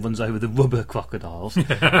he runs over the rubber crocodiles,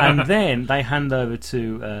 and then they hand over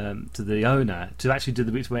to the owner to actually do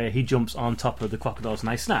the bits where he jumps on top of the crocodiles and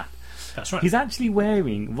they snap. That's right. He's actually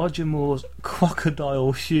wearing Roger Moore's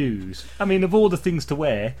crocodile shoes. I mean, of all the things to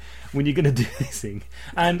wear when you're going to do this thing,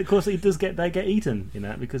 and of course they get eaten,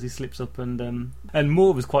 because he slips up and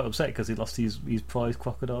Moore was quite upset because he lost his prized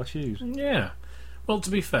crocodile shoes. Yeah. Well,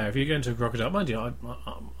 to be fair, if you're going to a crocodile, mind you,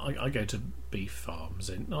 I go to beef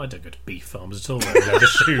farms. I don't go to beef farms at all. I wear the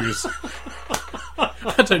shoes.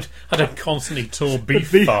 I don't constantly tour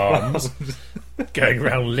beef farms. Going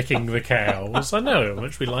around licking the cows. I know how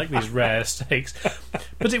much we like these rare steaks,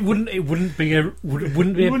 but it wouldn't be a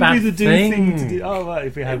bad thing to do. Oh, right,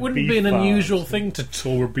 if we had it wouldn't beef be an farms. unusual thing to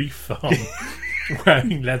tour a beef farm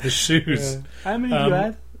wearing leather shoes. Yeah. How many have you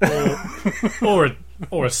had?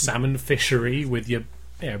 or a salmon fishery with your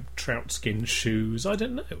trout skin shoes. I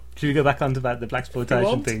don't know. Should we go back onto the blaxploitation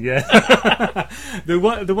want? thing? Yeah. The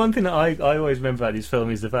one thing that I always remember about this film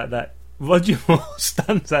is the fact that Roger Moore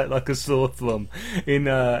stands out like a sore thumb in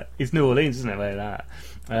it's New Orleans, isn't it? Where that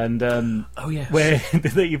and oh yes, where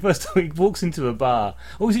he first time he walks into a bar.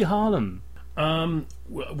 Or was it Harlem?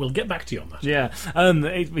 We'll get back to you on that. Yeah,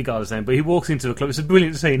 regardless then, but he walks into a club. It's a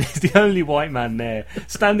brilliant scene. He's the only white man there,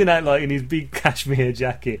 standing out like in his big cashmere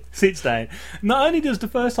jacket, sits down. Not only does the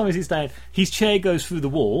first time he sits down, his chair goes through the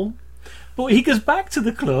wall, but he goes back to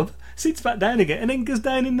the club, sits back down again, and then goes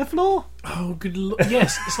down in the floor. Oh, good Lord.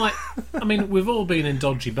 Yes, it's like, I mean, we've all been in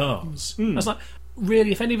dodgy bars. It's like,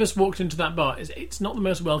 really, if any of us walked into that bar, it's not the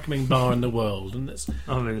most welcoming bar in the world. And it's,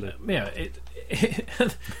 oh, really? Yeah,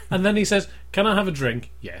 and then he says, "Can I have a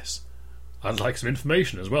drink?" "Yes." "I'd like some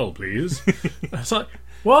information as well, please." It's like,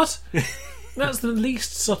 what? That's the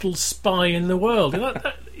least subtle spy in the world.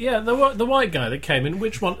 The white guy that came in,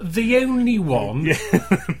 which one? The only one? Yeah.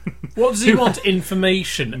 What does he want?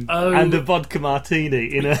 Information. Oh. And a vodka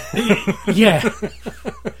martini in a... Yeah.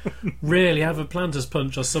 Really, have a planter's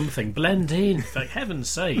punch or something. Blend in, for heaven's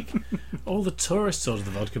sake. All the tourists order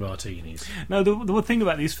the vodka martinis. No, the one thing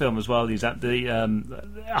about this film as well is that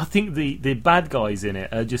I think the bad guys in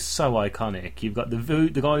it are just so iconic. You've got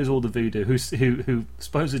the guy who's all the voodoo, who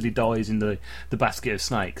supposedly dies in the basket of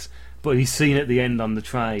snakes, but he's seen at the end on the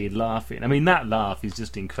tray laughing. I mean, that laugh is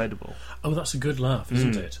just incredible. Oh, that's a good laugh,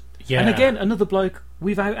 isn't it? Yeah. And again, another bloke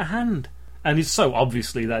without a hand, and it's so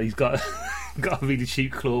obviously that he's got got a really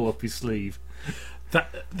cheap claw up his sleeve.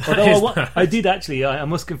 I did actually. I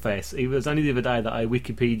must confess, it was only the other day that I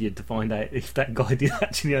Wikipedia'd to find out if that guy did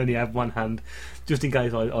actually only have one hand, just in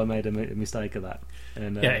case I made a mistake of that.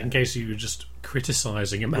 And, in case you were just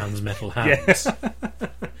criticising a man's metal hands.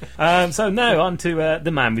 So now on to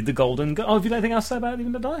the man with the golden gun. Oh, have you anything else to say about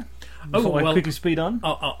Leaving to Die? Before I quickly speed on.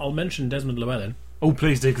 I'll mention Desmond Llewellyn. Oh,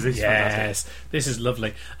 please do, because this is fantastic. This is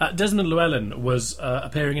lovely. Desmond Llewellyn was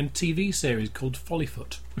appearing in a TV series called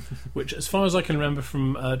Follyfoot, which, as far as I can remember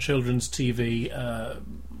from children's TV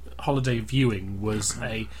holiday viewing, was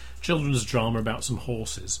a children's drama about some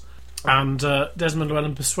horses. And Desmond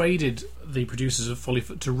Llewellyn persuaded the producers of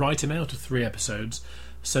Follyfoot to write him out of 3 episodes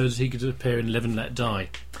so that he could appear in Live and Let Die.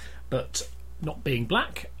 But not being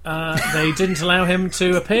black, they didn't allow him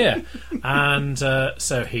to appear. And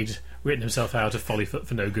so he'd written himself out of Follyfoot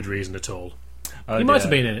for no good reason at all. He might have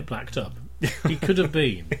been in it blacked up. He could have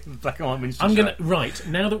been. Black and white minstrel I'm gonna right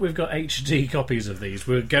now that we've got HD copies of these,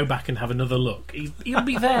 we'll go back and have another look. He'll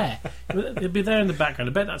be there. He'll be there in the background.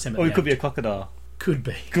 I bet that's him. Or he could be a crocodile. Could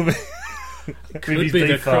be. Could be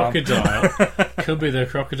the crocodile. Could be the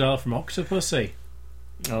crocodile from Octopussy.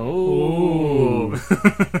 Oh.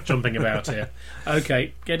 Jumping about here.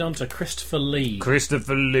 Okay, get on to Christopher Lee.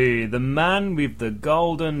 Christopher Lee, the man with the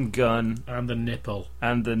golden gun. And the nipple.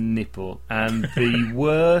 And the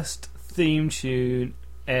worst theme tune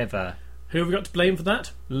ever. Who have we got to blame for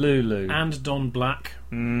that? Lulu. And Don Black.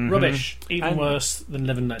 Mm-hmm. Rubbish. Even worse than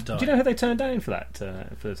Live and Let Die. Do you know who they turned down for that?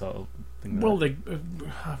 For the title thing? Well, they...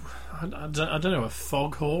 I don't know, a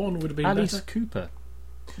foghorn would have been Alice better. Cooper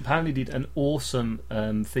apparently did an awesome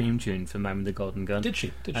theme tune for Man with the Golden Gun. Did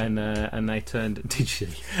she? And they turned... Did she?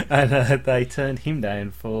 And they turned him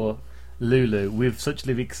down for Lulu with such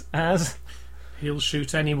lyrics as... He'll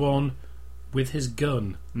shoot anyone with his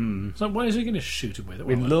gun. So why is he going to shoot him with it?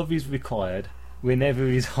 When love is required, whenever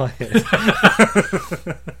he's hired.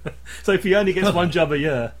 So if he only gets one job a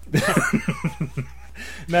year...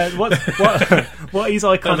 Now, what is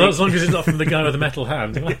iconic? As long as it's not from the guy with the metal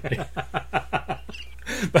hand.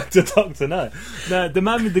 back to Doctor No. Now, The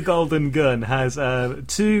Man with the Golden Gun has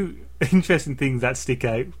two interesting things that stick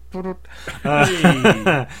out.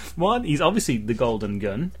 One, he's obviously the Golden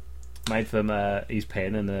Gun, made from his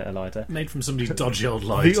pen and a lighter. Made from somebody's dodgy old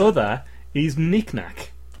lighter. The other is Knick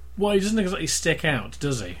Knack. Well, he doesn't exactly stick out,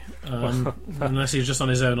 does he? Unless he's just on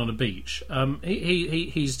his own on a beach.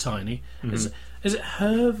 He's tiny. Is it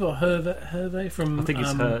Herve or Hervé from? I think it's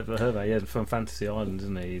Hervé, yeah, from Fantasy Island,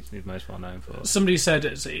 isn't he? He's most well known for. Somebody said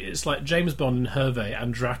it's like James Bond and Hervé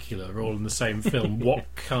and Dracula are all in the same film.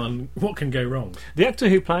 What can go wrong? The actor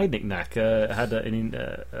who played Knick Knack had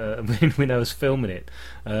when I was filming it,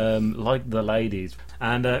 like the ladies,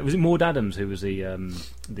 and was it Maud Adams who was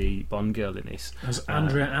the Bond girl in this? As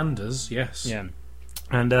Andrea Anders, yes, yeah.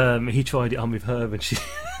 And he tried it on with her, and she.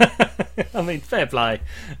 I mean, fair play.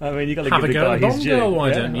 I mean, you got to give the guy his due.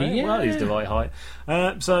 Why don't you? Yeah. Well, he's the right height.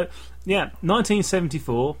 So, yeah,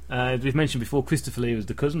 1974. As we've mentioned before, Christopher Lee was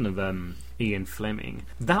the cousin of Ian Fleming.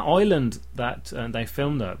 That island that they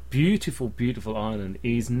filmed at, beautiful, beautiful island,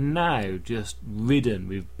 is now just ridden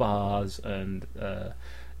with bars and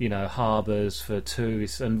harbours for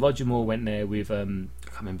tourists. And Roger Moore went there with I can't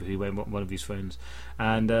remember who went, one of his friends,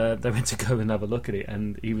 and they went to go and have a look at it,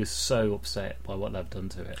 and he was so upset by what they've done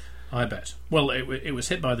to it. I bet. Well, it was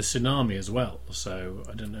hit by the tsunami as well, so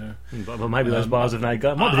I don't know. But maybe those bars have now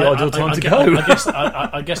gone. Might be the ideal time to go.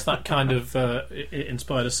 I guess that kind of it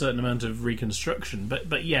inspired a certain amount of reconstruction.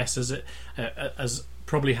 But yes, as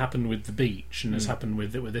probably happened with the beach, and has happened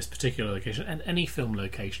with this particular location, and any film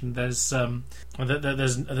location, there's a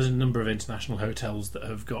number of international hotels that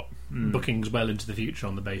have got bookings well into the future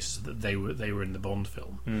on the basis that they were in the Bond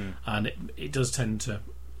film, and it does tend to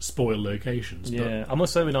spoil locations. Yeah, I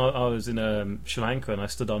must say, when I was in Sri Lanka and I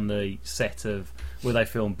stood on the set of where they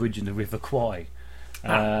filmed Bridge in the River Kwai.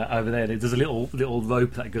 Over there, there's a little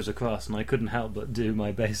rope that goes across, and I couldn't help but do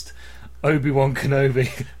my best Obi-Wan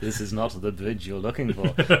Kenobi. This is not the bridge you're looking for.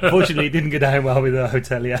 Fortunately, it didn't go down well with the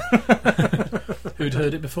hotelier. Who'd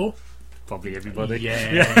heard it before? Probably everybody.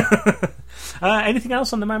 Yeah. Anything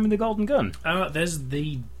else on The Man with the Golden Gun? There's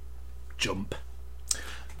the jump.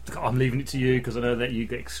 I'm leaving it to you because I know that you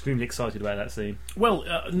get extremely excited about that scene. Well,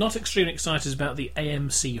 not extremely excited about the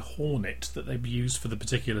AMC Hornet that they've used for the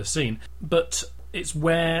particular scene, but it's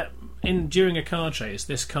where, during a car chase,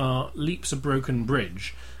 this car leaps a broken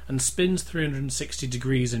bridge and spins 360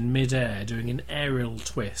 degrees in mid-air, doing an aerial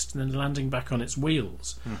twist and then landing back on its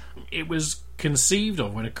wheels. It was conceived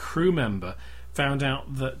of when a crew member found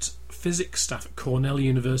out that physics staff at Cornell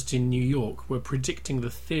University in New York were predicting the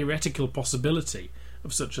theoretical possibility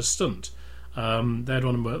of such a stunt. They had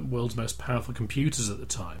one of the world's most powerful computers at the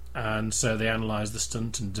time, and so they analysed the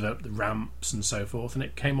stunt and developed the ramps and so forth, and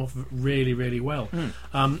it came off really, really well.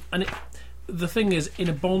 The thing is, in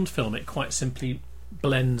a Bond film, it quite simply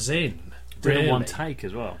blends in. Did it one take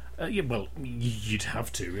as well? Yeah, well, you'd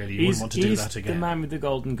have to, really. You wouldn't want to do that again. The Man with the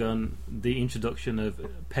Golden Gun the introduction of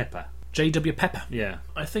Pepper? J.W. Pepper. Yeah.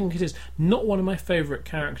 I think it is. Not one of my favourite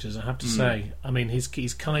characters, I have to say. I mean,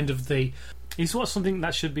 he's kind of the... He's something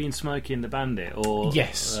that should be in Smokey and the Bandit, or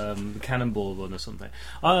yes, Cannonball Run or something.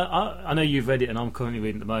 I know you've read it, and I'm currently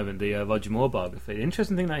reading at the moment the Roger Moore biography. The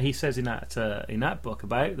interesting thing that he says in that book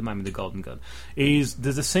about The Man with the Golden Gun is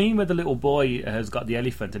there's a scene where the little boy has got the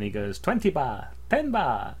elephant, and he goes 20 bar, 10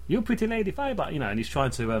 bar, you pretty lady 5 bar, and he's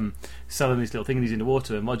trying to sell him this little thing, and he's in the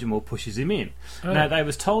water, and Roger Moore pushes him in. Now, they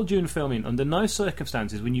was told during filming, under no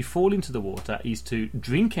circumstances when you fall into the water is to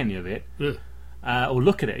drink any of it. Or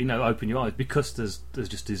look at it, open your eyes, because there's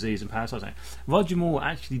just disease and parasites. Roger Moore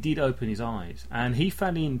actually did open his eyes, and he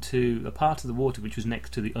fell into a part of the water which was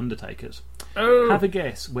next to the Undertaker's. Have a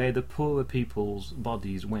guess where the poorer people's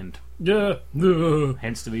bodies went.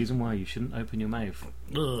 Hence the reason why you shouldn't open your mouth.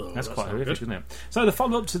 That's quite horrific, isn't it? So the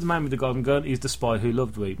follow-up to The Man with the Golden Gun is The Spy Who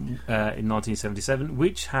Loved Me in 1977,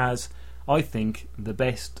 which has, I think, the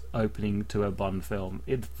best opening to a Bond film.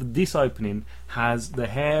 This opening has the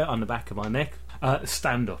hair on the back of my neck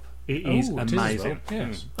stand up. It is amazing.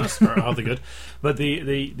 Yes, that's rather good. But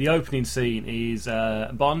the opening scene is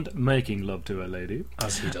Bond making love to a lady,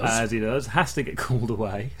 as he does. Has to get called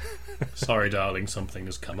away. Sorry, darling, something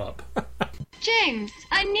has come up. James,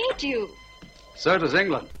 I need you. So does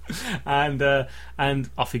England. And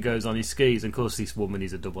off he goes on his skis. And of course, this woman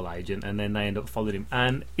is a double agent, and then they end up following him.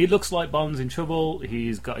 And it looks like Bond's in trouble.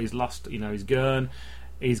 He's lost, his gun.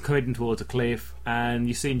 He's heading towards a cliff, and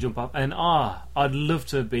you see him jump up. And I'd love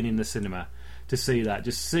to have been in the cinema to see that.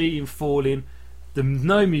 Just see him falling. There's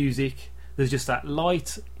no music. There's just that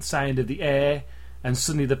light sound of the air, and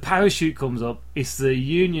suddenly the parachute comes up. It's the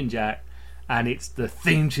Union Jack, and it's the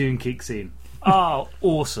theme tune kicks in.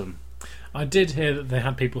 Awesome. I did hear that they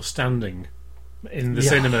had people standing in the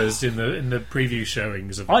cinemas in the preview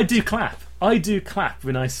showings of I do clap. I do clap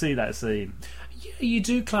when I see that scene. Yeah, you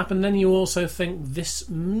do clap, and then you also think this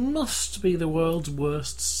must be the world's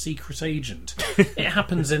worst secret agent. It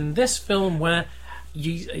happens in this film where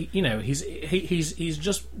he's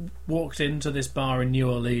just walked into this bar in New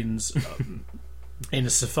Orleans in a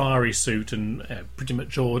safari suit and pretty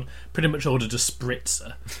much ordered a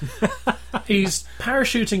spritzer. He's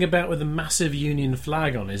parachuting about with a massive Union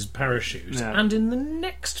flag on his parachute, and in the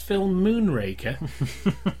next film, Moonraker,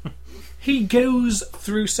 he goes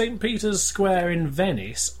through St. Peter's Square in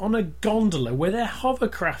Venice on a gondola with a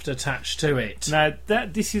hovercraft attached to it. Now,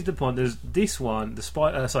 this is the point. There's this one,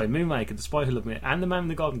 Moonraker, The Spy Who Loved Me, and The Man with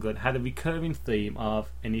the Golden Gun had a recurring theme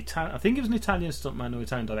of I think it was an Italian stuntman or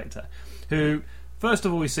Italian director, who, first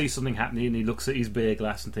of all, he sees something happening and he looks at his beer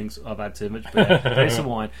glass and thinks, I've had too much beer, there's some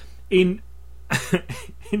wine. In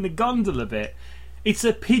the gondola bit, it's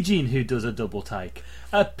a pigeon who does a double take.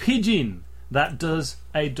 A pigeon that does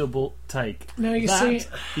a double take. Now you that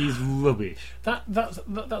is rubbish.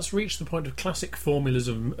 That's reached the point of classic formulas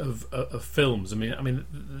of films. I mean,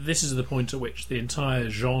 this is the point at which the entire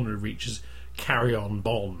genre reaches carry-on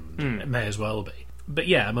Bond. It may as well be. But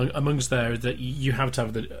yeah, amongst there, that you have to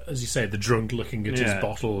have as you say, the drunk looking at his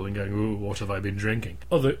bottle and going, "Ooh, what have I been drinking?"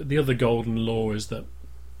 The other golden law is that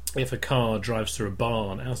if a car drives through a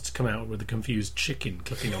barn, it has to come out with a confused chicken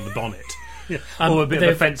clicking on the bonnet. Or a bit of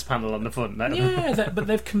a fence panel on the front. But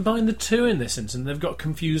they've combined the two in this instance. They've got a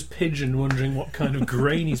confused pigeon wondering what kind of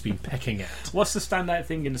grain he's been pecking at. What's the standout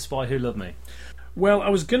thing in The Spy Who Loved Me? Well, I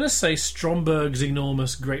was going to say Stromberg's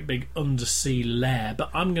enormous, great big undersea lair, but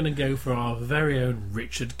I'm going to go for our very own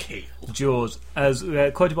Richard Keel. Jaws, as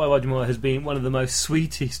quoted by Roger Moore, has been one of the most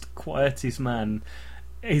sweetest, quietest man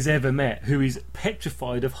he's ever met, who is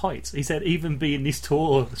petrified of heights. He said, even being this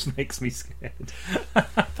tall makes me scared.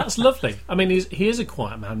 That's lovely. I mean, he is a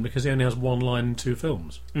quiet man because he only has one line in 2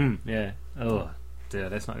 films. Yeah. Oh, dear,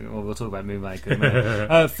 that's not... Well, we'll talk about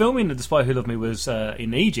Moonraker. Filming The Spy Who Loved Me was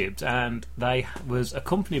in Egypt, and they was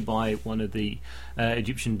accompanied by one of the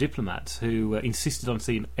Egyptian diplomats who insisted on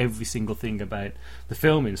seeing every single thing about the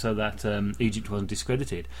filming so that Egypt wasn't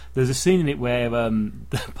discredited. There's a scene in it where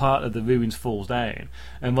the part of the ruins falls down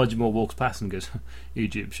and Roger Moore walks past and goes,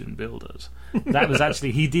 Egyptian builders. That was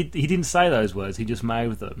actually... He didn't say those words, he just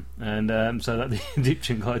mouthed them, and so that the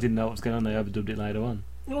Egyptian guy didn't know what was going on. They overdubbed it later on.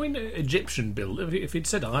 I mean, Egyptian builders. If he'd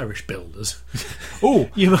said Irish builders,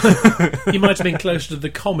 you might have been closer to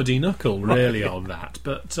the comedy knuckle, really, on that.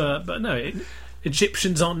 But no,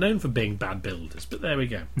 Egyptians aren't known for being bad builders. But there we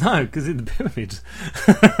go. No, because in the pyramids.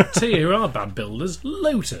 Tell you who are bad builders: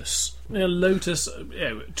 Lotus. Lotus,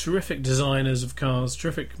 terrific designers of cars,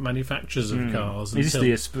 terrific manufacturers of cars. It's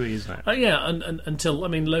the esprit, isn't it? Until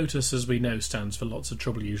Lotus, as we know, stands for lots of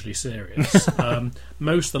trouble, usually serious.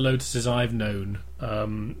 Most of the Lotuses I've known,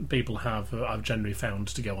 I've generally found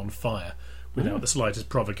to go on fire without the slightest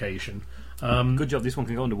provocation. Good job, this one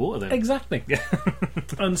can go underwater then. Exactly. Yeah.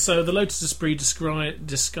 And so the Lotus Esprit,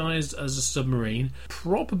 disguised as a submarine,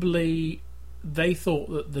 probably they thought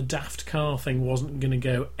that the daft car thing wasn't going to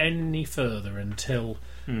go any further until...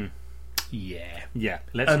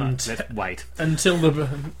 Let's wait until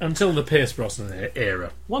the Pierce Brosnan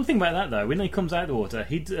era. One thing about that though, when he comes out of the water,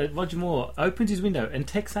 Roger Moore opens his window and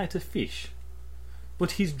takes out a fish,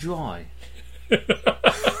 but he's dry.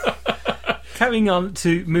 Carrying on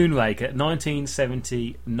to Moonraker,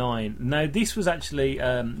 1979. Now, this was actually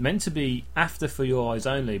meant to be after For Your Eyes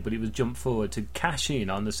Only, but it was jumped forward to cash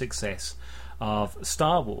in on the success of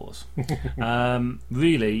Star Wars.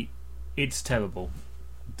 Really, it's terrible.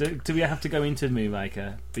 Do we have to go into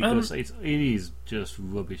Moonraker? Because it is just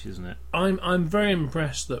rubbish, isn't it? I'm very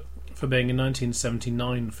impressed that for being a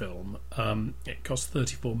 1979 film, it cost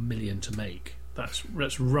 $34 million to make. That's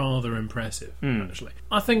rather impressive, actually.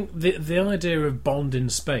 I think the idea of Bond in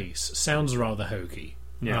space sounds rather hokey.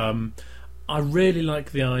 Yeah. I really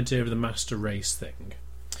like the idea of the master race thing.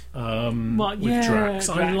 With Drax.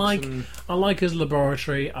 I like his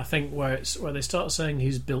laboratory. I think where they start saying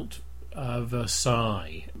he's built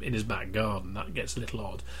Versailles in his back garden, that gets a little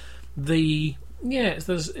odd.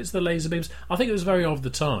 It's the laser beams. I think it was very of the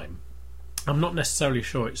time. I'm not necessarily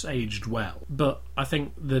sure it's aged well, but I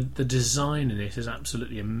think the design in it is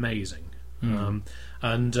absolutely amazing.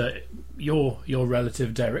 And your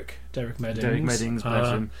relative Derek Meddings, bless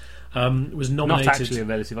him. Was Not nominated. actually a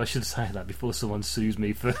relative. I should say that before someone sues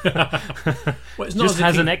me for. Well, it's not Just as if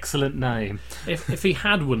has he- an excellent name. If he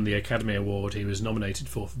had won the Academy Award, he was nominated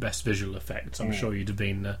for Best Visual Effects. I'm sure you'd have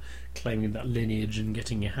been claiming that lineage and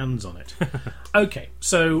getting your hands on it. Okay,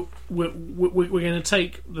 so we're going to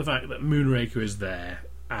take the fact that Moonraker is there,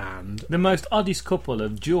 and The most oddest couple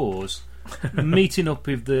of Jaws meeting up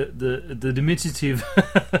with the diminutive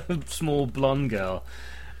small blonde girl.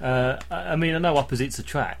 I mean, I know opposites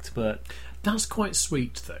attract, but that's quite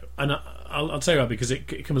sweet, though. And I'll tell you why, because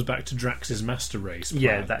it comes back to Drax's master race.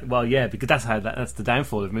 yeah, plan. because that's the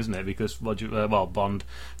downfall of him, isn't it? Because Bond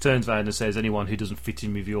turns around and says, anyone who doesn't fit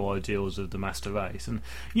in with your ideals of the master race. And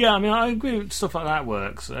yeah, I mean, I agree with stuff like that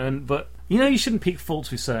works. But you shouldn't pick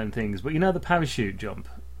faults with certain things. But the parachute jump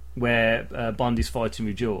where Bond is fighting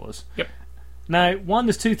with Jaws. Yep. Now,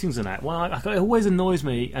 there's two things in that. One, it always annoys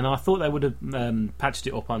me, and I thought they would have patched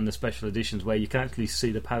it up on the special editions where you can actually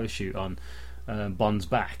see the parachute on Bond's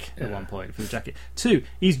back at one point for the jacket. Two,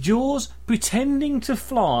 is Jaws pretending to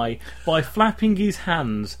fly by flapping his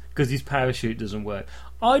hands because his parachute doesn't work?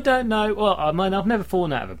 I don't know. Well, I mean, I've never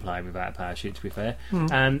fallen out of a plane without a parachute, to be fair,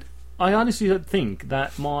 and I honestly don't think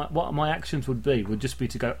that what my actions would just be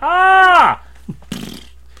to go, ah!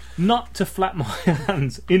 Not to flap my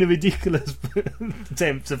hands in a ridiculous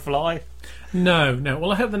attempt to fly. No.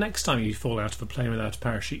 Well, I hope the next time you fall out of a plane without a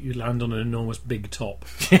parachute, you land on an enormous big top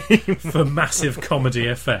for massive comedy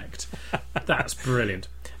effect. That's brilliant.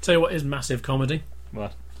 Tell you what is massive comedy?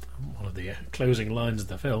 What? One of the closing lines of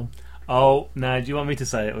the film. Oh, now, do you want me to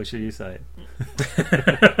say it or should you say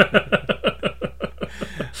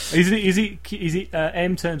it?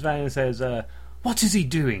 M turns around and says, what is he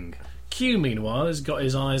doing? Q, meanwhile, has got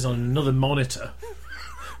his eyes on another monitor,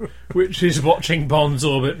 which is watching Bond's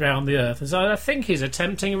orbit round the Earth. And so I think he's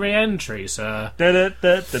attempting re-entry, sir.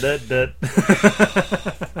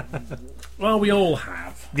 Well, we all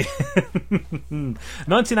have.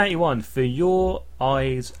 1981, For Your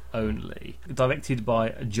Eyes Only, directed by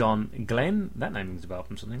John Glenn. That name rings a bell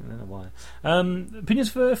from something. I don't know why. Opinions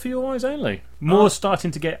for Your Eyes Only. More starting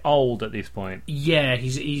to get old at this point. Yeah,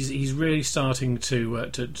 he's really starting to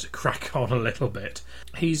crack on a little bit.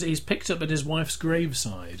 He's picked up at his wife's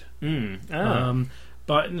graveside.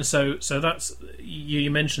 But so that's you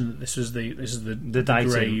mentioned that this is the dating,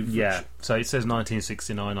 grave. yeah. So it says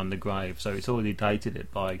 1969 on the grave, so it's already dated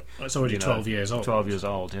it by. It's already 12 years old. 12 years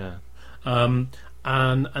old, yeah. And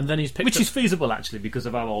then he's picked Which up, is feasible actually because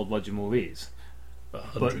of how old Roger Moore is.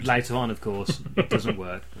 But later on, of course, it doesn't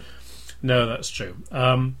work. No, that's true.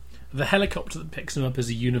 The helicopter that picks him up is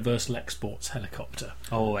a Universal Exports helicopter.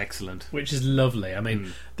 Oh, excellent! Which is lovely. I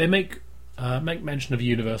mean, they make mention of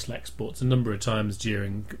Universal Exports a number of times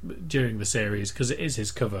during the series because it is his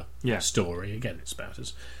cover story. Again, it's about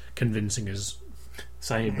as convincing as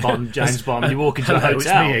saying Bond, James Bond. You walk into a hello,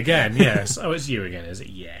 hotel. It's me again. Yes. Oh, it's you again. Is it?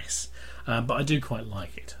 Yes. But I do quite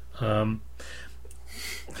like it.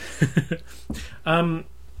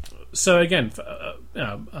 So again,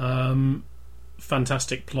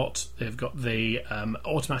 fantastic plot. They've got the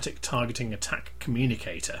automatic targeting attack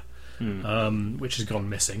communicator, which has gone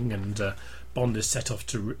missing, and Bond is set off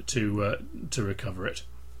to recover it.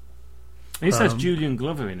 It says Julian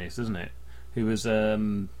Glover in this, doesn't it? Who was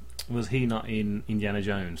he not in Indiana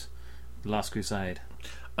Jones, The Last Crusade?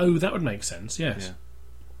 Oh, that would make sense. Yes. Yeah.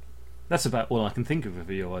 That's about all I can think of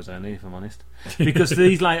For Your Eyes Only, if I'm honest. Because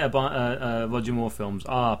these later Roger Moore films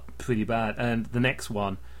are pretty bad. And the next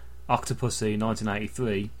one, Octopussy,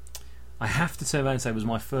 1983, I have to turn around and say it was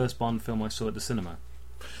my first Bond film I saw at the cinema.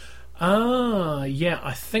 Ah, yeah,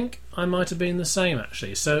 I think I might have been the same,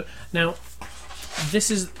 actually. So, now,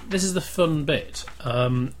 this is the fun bit.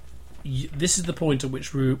 This is the point at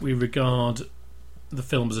which we regard the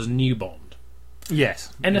films as new Bond.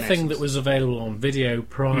 Yes. Anything that was available on video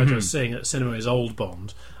prior to us seeing it at cinema is old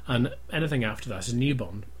Bond, and anything after that is new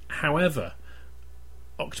Bond. However,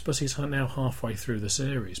 Octopussy is now halfway through the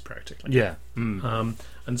series, practically. Yeah. And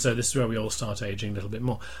so this is where we all start aging a little bit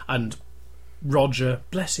more. And Roger,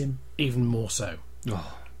 bless him, even more so.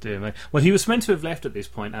 Oh, dear me. Well, he was meant to have left at this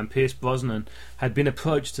point, and Pierce Brosnan had been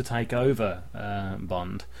approached to take over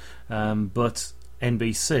Bond, but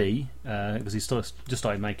NBC, because he just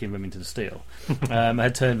started making Remington Steele,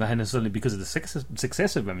 had turned around and suddenly, because of the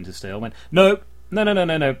success of Remington Steele, went, no,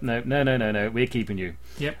 we're keeping you.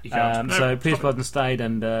 Yep, you can't. So Pierce Brosnan stayed,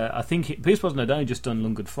 and I think Pierce Brosnan had only just done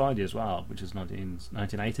Long Good Friday as well, which was in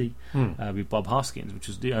 1980, with Bob Hoskins, which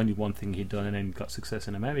was the only one thing he'd done, and then got success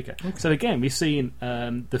in America. Okay. So again, we're seeing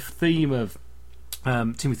the theme of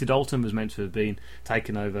Timothy Dalton was meant to have been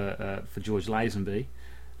taken over for George Lazenby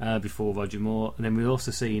before Roger Moore, and then we're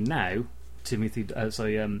also seeing now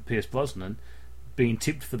Pierce Brosnan being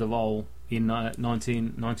tipped for the role in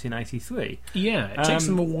 1983. Yeah, it takes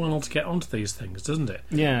them a while to get onto these things, doesn't it?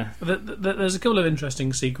 Yeah. There's a couple of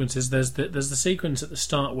interesting sequences. There's the sequence at the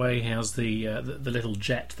start where he has the little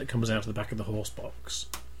jet that comes out of the back of the horse box.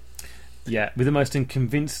 Yeah, with the most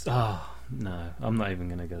unconvinced... Oh, no, I'm not even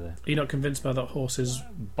going to go there. Are you not convinced by that horse's...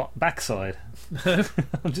 backside?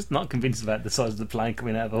 I'm just not convinced about the size of the plane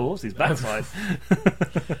coming out of a horse's backside.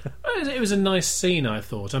 It was a nice scene, I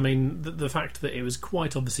thought. I mean, the fact that it was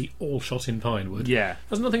quite obviously all shot in Pinewood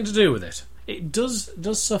has nothing to do with it. It does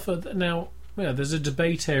suffer... Now, there's a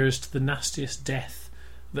debate here as to the nastiest death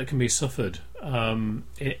that can be suffered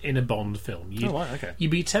in a Bond film. You'd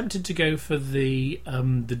be tempted to go for the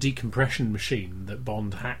decompression machine that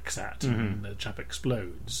Bond hacks at and the chap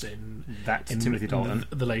explodes in Timothy Dalton.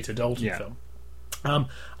 The later Dalton film.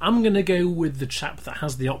 I'm going to go with the chap that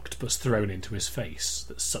has the octopus thrown into his face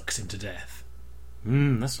that sucks him to death.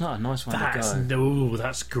 That's not a nice one to go. No,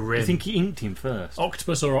 that's grim. I think he inked him first.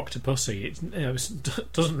 Octopus or octopussy,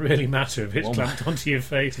 it doesn't really matter if it's clamped onto your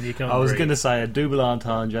face and you can't. I was breathe. going to say a double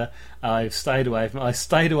entendre. I stayed away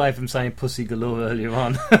from saying pussy galore earlier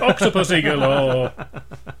on. Octopussy galore.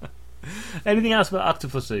 Anything else about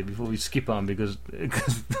Octopussy before we skip on, because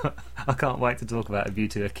I can't wait to talk about A View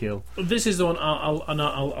to a Kill. This is the one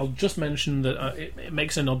I'll just mention that it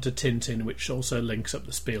makes a nod to Tintin, which also links up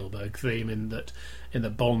the Spielberg theme in that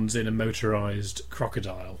Bond's in a motorised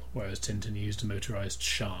crocodile, whereas Tintin used a motorised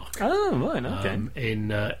shark. Oh, right, okay.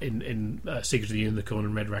 In Secret of the Unicorn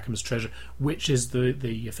and Red Rackham's Treasure, which is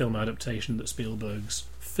the film adaptation that Spielberg's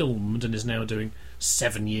filmed and is now doing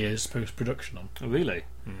 7 years post-production on. Oh, really?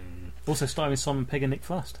 Also starring Simon Pegg and Nick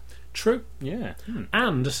Frost. True. Yeah.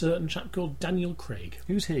 And a certain chap called Daniel Craig.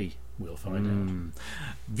 Who's he? We'll find out.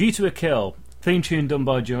 View to a Kill. Theme tune done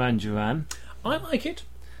by Duran Duran. I like it.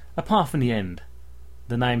 Apart from the end.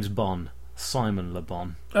 The name's Bon. Simon Le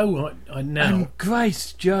Bon. Oh, I know. And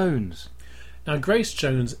Grace Jones. Now, Grace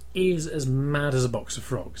Jones is as mad as a box of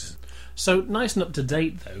frogs. So, nice and up to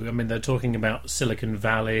date, though. I mean, they're talking about Silicon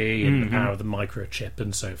Valley and the power of the microchip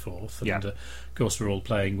and so forth. And, of course, we're all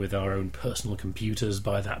playing with our own personal computers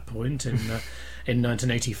by that point in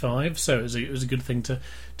 1985. So it was a good thing to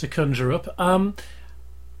conjure up. And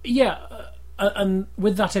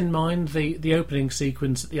with that in mind, the opening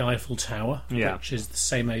sequence at the Eiffel Tower, which is the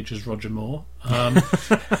same age as Roger Moore.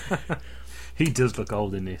 He does look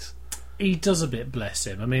old in this. He does a bit, bless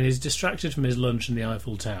him. I mean, he's distracted from his lunch in the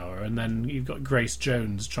Eiffel Tower, and then you've got Grace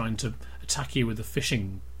Jones trying to attack you with a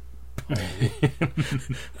fishing pole.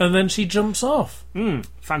 And then she jumps off.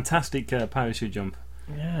 Fantastic parachute jump.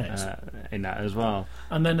 Yeah, in that as well.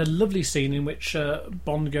 And then a lovely scene in which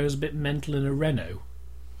Bond goes a bit mental in a Renault.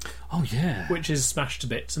 Oh, yeah. Which is smashed to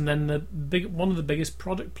bits. And then one of the biggest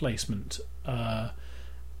product placement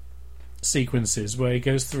sequences where he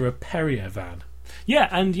goes through a Perrier van. Yeah,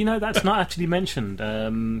 and that's not actually mentioned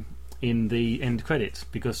in the end credits,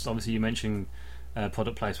 because obviously you mentioned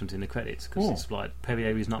product placement in the credits, because it's like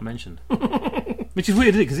Perrier is not mentioned. Which is weird,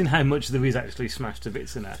 isn't it? Because in how much there is actually smashed to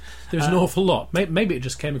bits in that. There's an awful lot. Maybe it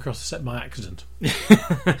just came across the set by accident.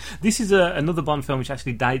 This is another Bond film which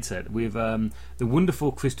actually dates it, with the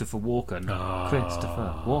wonderful Christopher Walken,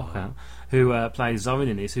 who plays Zorin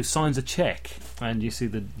in this, who signs a cheque, and you see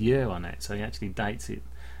the year on it, so he actually dates it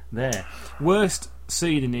there. Worst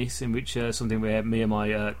scene in this, in which something where me and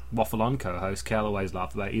my Waffle On co-host Kel always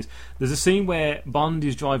laugh about, is there's a scene where Bond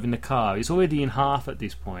is driving the car. He's already in half at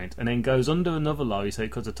this point, and then goes under another lorry, so he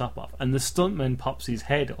cuts the top off, and the stuntman pops his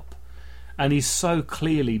head up, and he's so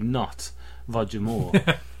clearly not Roger Moore.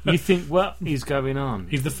 You think, what is going on?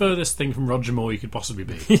 He's the furthest thing from Roger Moore you could possibly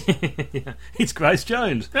be. Yeah, it's Grace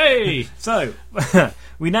Jones. Hey! So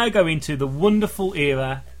we now go into the wonderful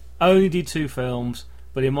era. Only did 2 films,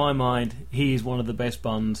 but in my mind, he is one of the best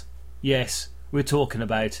Bonds. Yes, we're talking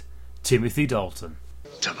about Timothy Dalton.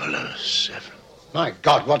 007. My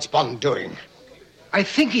God, what's Bond doing? I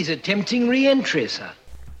think he's attempting re-entry, sir.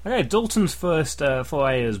 Okay, Dalton's first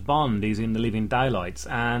foray as Bond is in The Living Daylights,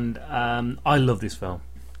 and I love this film.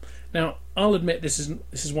 Now, I'll admit this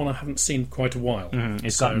is one I haven't seen for quite a while.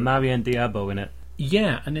 It's got Marianne Diabo in it.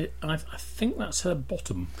 Yeah, and I think that's her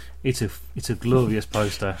bottom. It's a glorious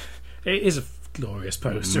poster. It is a glorious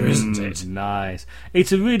poster, isn't it? Nice.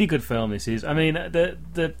 It's a really good film, this is. I mean,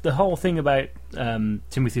 the whole thing about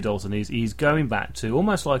Timothy Dalton is he's going back to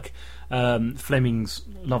almost like Fleming's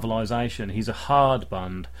novelisation. He's a hard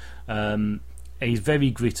Bond. He's very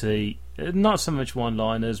gritty, not so much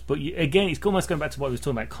one-liners, but again, it's almost going back to what we were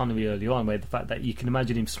talking about Connery earlier on, where the fact that you can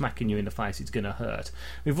imagine him smacking you in the face, it's going to hurt.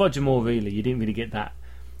 With Roger Moore, really, you didn't really get that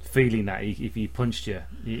feeling that if he punched you,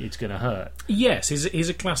 it's going to hurt. Yes, he's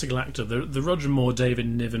a classical actor. The Roger Moore, David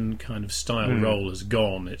Niven kind of style role has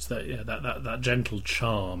gone. It's that gentle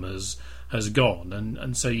charm has gone,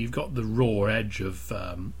 and so you've got the raw edge of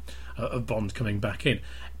Bond coming back in.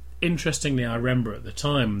 Interestingly, I remember at the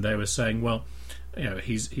time they were saying, well,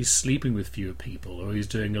 he's sleeping with fewer people, or he's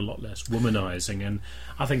doing a lot less womanizing, and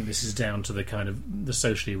I think this is down to the kind of the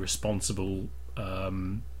socially responsible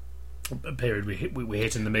period we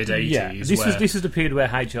hit in the mid 80s. Yeah, this is the period where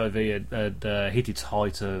HIV had hit its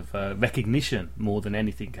height of recognition more than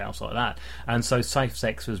anything else like that, and so safe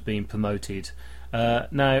sex was being promoted.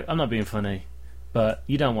 Now, I'm not being funny, but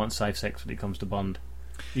you don't want safe sex when it comes to Bond.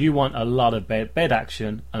 You want a lot of bed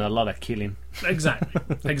action and a lot of killing.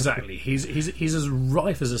 Exactly. He's as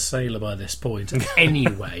rife as a sailor by this point.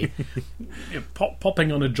 Anyway,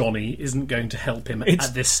 popping on a Johnny isn't going to help him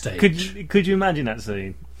at this stage. Could you imagine that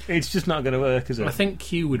scene? It's just not going to work, is it? I think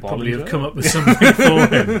Q would probably have come up with something for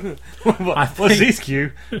him. What's this,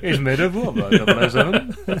 Q? It's made of what?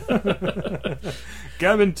 007?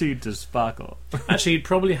 Guaranteed to sparkle. Actually, he'd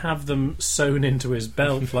probably have them sewn into his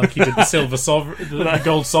belt like he did the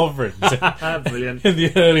gold sovereigns Brilliant. in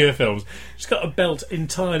the earlier films. Just got a belt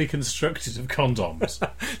entirely constructed of condoms.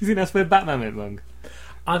 You think that's where Batman went wrong?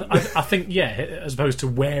 I think, yeah, as opposed to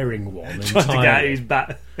wearing one Trying to get out his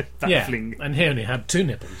yeah, fling. and he only had 2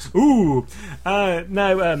 nipples. Ooh!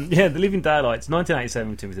 The Living Daylights, 1987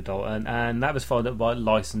 with Timothy Dalton, and that was followed up by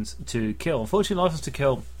Licence to Kill. Unfortunately, Licence to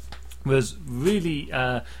Kill was really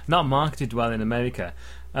not marketed well in America.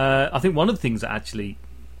 I think one of the things that actually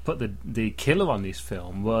put the killer on this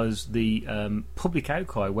film was the public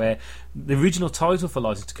outcry, where the original title for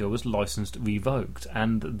Licence to Kill was Licensed Revoked,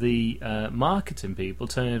 and the marketing people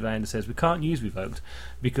turned around and says we can't use revoked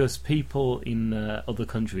because people in other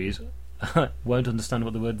countries won't understand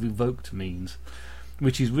what the word revoked means,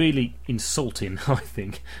 which is really insulting, I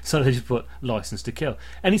think. So they just put Licence to Kill,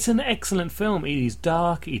 and it's an excellent film. It is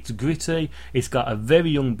dark, it's gritty, it's got a very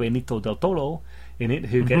young Benicio del Toro in it,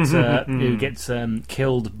 who gets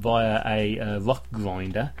killed via a rock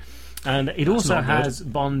grinder, and it also has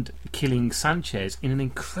Bond killing Sanchez in an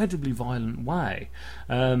incredibly violent way.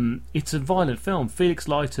 It's a violent film. Felix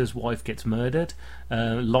Leiter's wife gets murdered.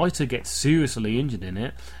 Leiter gets seriously injured in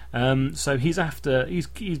it. So he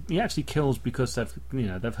actually kills because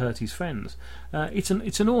they've hurt his friends. It's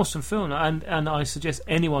an awesome film, and I suggest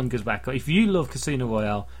anyone goes back. If you love Casino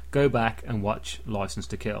Royale, go back and watch Licence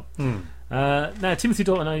to Kill. Now, Timothy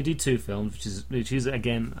Dalton only did 2 films, which is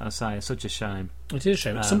again, I say, such a shame. It is a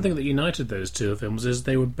shame. Something that united those 2 films is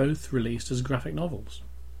they were both released as graphic novels.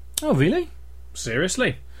 Oh, really?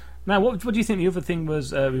 Seriously. Now, what do you think the other thing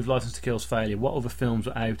was with Licence to Kill's failure? What other films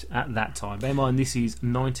were out at that time? Bear in mind, this is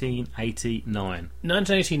 1989.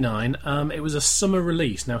 1989, it was a summer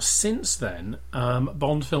release. Now, since then,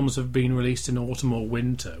 Bond films have been released in autumn or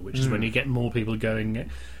winter, which is when you get more people going...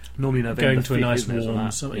 Normally November, going to a nice 5th,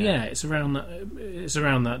 warm summer. Yeah, it's around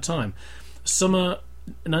that time. Summer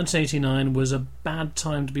 1989 was a bad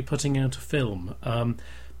time to be putting out a film,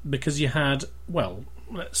 because you had, well,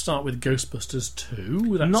 let's start with Ghostbusters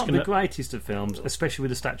 2. Not the greatest of films, especially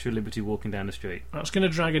with the Statue of Liberty walking down the street. That's going to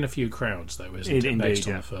drag in a few crowds, though, isn't it? Indeed, based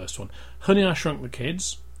on the first one. Honey, I Shrunk the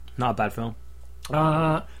Kids. Not a bad film.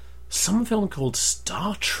 Some film called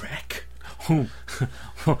Star Trek.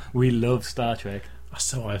 We love Star Trek.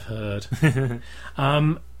 So I've heard.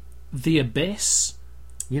 The Abyss.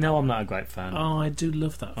 You know I'm not a great fan. Oh, I do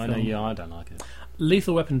love that film. I know, yeah, I don't like it.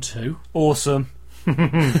 Lethal Weapon 2. Awesome.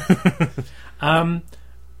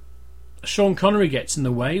 Sean Connery gets in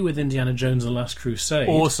the way with Indiana Jones and the Last Crusade.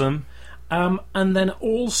 Awesome. And then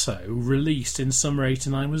also released in summer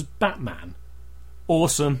 89 was Batman.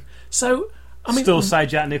 Awesome. So, I mean... Still say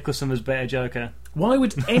Jack Nicholson was better Joker. Why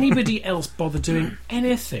would anybody else bother doing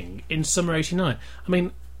anything in summer 89? I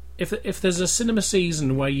mean, if there's a cinema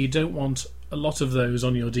season where you don't want a lot of those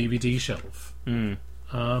on your DVD shelf,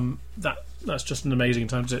 that's just an amazing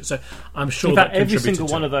time to do it. So I'm sure in fact, that every single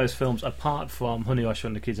one of those films, apart from Honey, I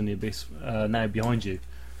Shrunk the Kids and The Abyss, now behind you.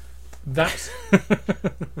 That's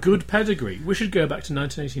good pedigree. We should go back to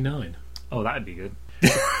 1989. Oh, that'd be good.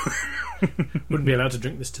 Wouldn't be allowed to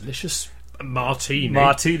drink this delicious martini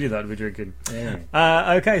that we're drinking.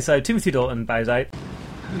 Yeah. Okay, so Timothy Dalton bows out.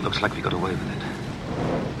 It looks like we got away with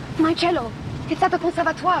it. My cello. It's at the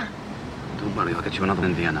conservatoire. Don't worry, I'll get you another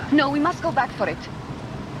in Vienna. No, we must go back for it.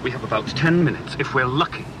 We have about 10 minutes, if we're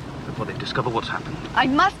lucky, before they discover what's happened. I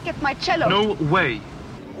must get my cello. No way.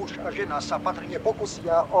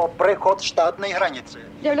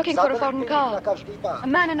 They're looking for a foreign car. A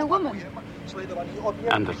man and a woman.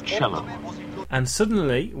 And the cello. And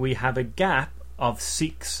suddenly we have a gap of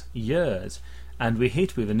 6 years. And we're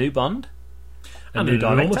hit with a new Bond, a And new an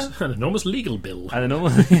director. an enormous legal bill. And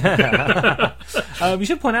yeah. We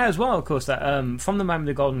should point out as well, of course, that from the Man with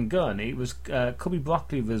the Golden Gun, it was Cubby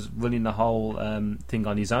Broccoli was running the whole thing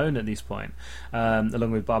on his own at this point,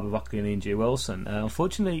 along with Barbara Broccoli and Ian G. Wilson.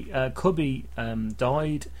 Unfortunately, Cubby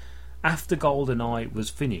died after GoldenEye was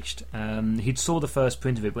finished. He'd saw the first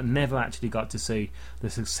print of it, but never actually got to see the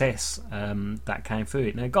success that came through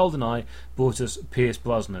it. Now, GoldenEye brought us Pierce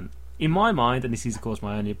Brosnan. In my mind, and this is of course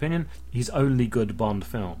my only opinion, his only good Bond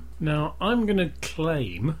film. Now, I'm going to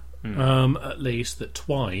claim, at least, that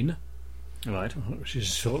twine, Right. which is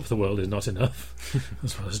short for the world is not enough,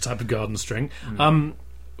 as well as a type of garden string,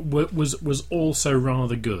 was also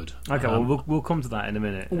rather good. Okay, well, we'll come to that in a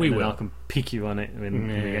minute. We and then will. I can pick you on it when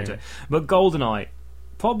we get to it. But GoldenEye,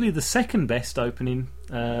 probably the second best opening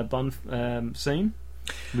Bond scene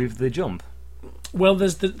with the jump. Well,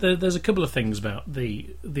 there's a couple of things about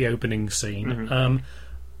the opening scene.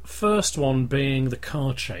 First one being the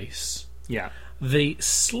car chase. Yeah. The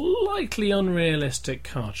slightly unrealistic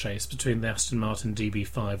car chase between the Aston Martin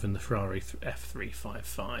DB5 and the Ferrari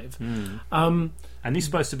F355. And this is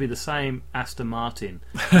supposed to be the same Aston Martin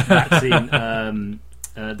that's in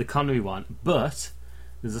the Connery one, but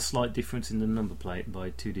there's a slight difference in the number plate by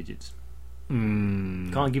 2 digits.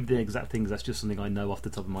 Can't give the exact things, that's just something I know off the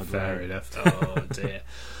top of my brain. Fair enough. Oh dear.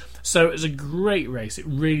 So it was a great race. It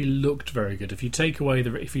really looked very good. If you take away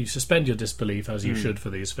if you suspend your disbelief, as you should for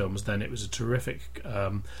these films, then it was a terrific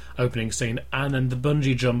opening scene. And then the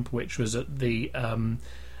bungee jump, which was at the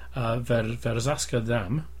Verzasca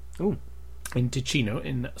Dam in Ticino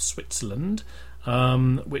in Switzerland,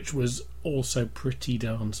 which was also pretty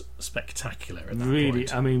darn spectacular at that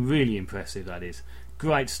point. I mean, really impressive, that is.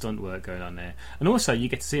 Great stunt work going on there. And also you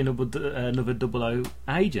get to see another 00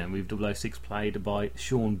 agent with 006 played by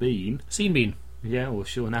Sean Bean. Sean Bean. Yeah, or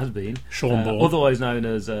Sean has been. Sean Bourne. Otherwise known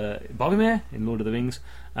as Boromir in Lord of the Rings,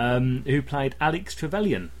 who played Alex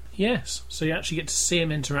Trevelyan. Yes, so you actually get to see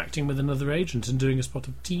him interacting with another agent and doing a spot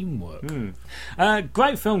of teamwork.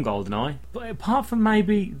 Great film, GoldenEye. But apart from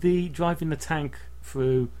maybe the driving the tank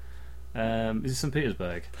through... is it St.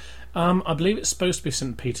 Petersburg? I believe it's supposed to be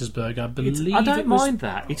St. Petersburg. I don't mind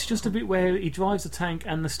that. It's just a bit where he drives the tank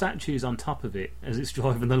and the statue's on top of it as it's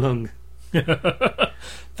driving along.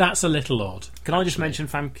 That's a little odd. Can I just mention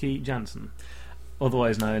Famke Janssen?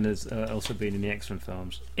 Otherwise known as also being in the X-Men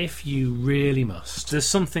films. If you really must. There's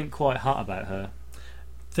something quite hot about her.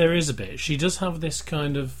 There is a bit. She does have this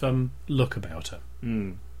kind of look about her.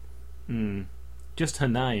 Just her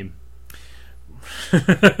name.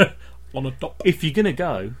 On a top. If you're gonna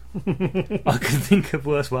go, I can think of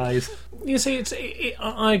worse ways. You see,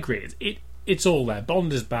 I agree. It's all there.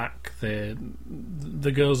 Bond is back. The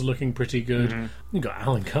girls are looking pretty good. You've got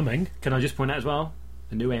Alan Cumming. Can I just point out as well,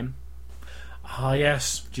 a new M. Ah,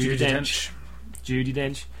 yes, Judi Dench.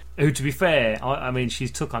 Who, to be fair, I mean,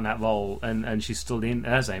 she's took on that role and she's still in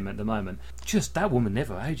as M at the moment. Just that woman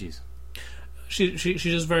never ages. She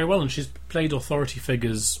does very well, and she's played authority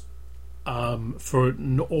figures for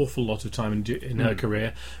an awful lot of time in her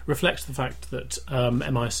career. Reflects the fact that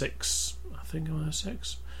MI6, I think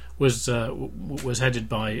MI6 was headed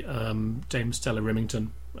by Dame Stella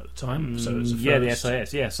Remington at the time. So it was the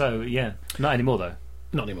SAS. Yeah, so yeah, not anymore though.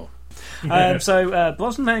 Not anymore. So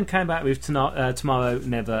Brosnan came back with Tomorrow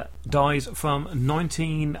Never Dies from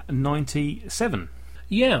 1997.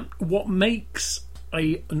 Yeah, what makes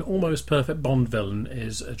an almost perfect Bond villain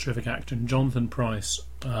is a terrific actor, and Jonathan Pryce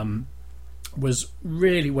was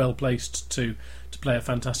really well placed to play a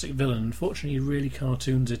fantastic villain. Unfortunately, he really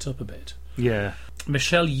cartoons it up a bit. Yeah.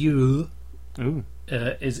 Michelle Yeoh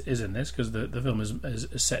is in this because the film is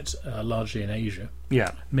set largely in Asia.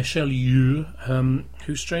 Yeah. Michelle Yeoh,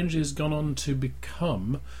 who strangely has gone on to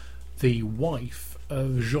become the wife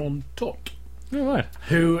of Jean Todt. Oh, right.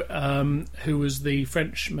 Who was the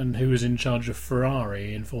Frenchman who was in charge of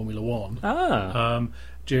Ferrari in Formula One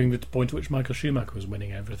during the point at which Michael Schumacher was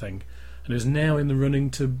winning everything, and is now in the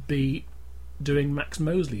running to be doing Max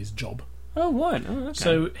Mosley's job. Oh, right. Oh, okay.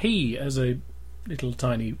 So he, as a little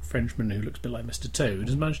tiny Frenchman who looks a bit like Mr. Toad,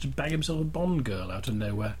 has managed to bag himself a Bond girl out of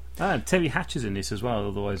nowhere. Terry Hatcher's in this as well,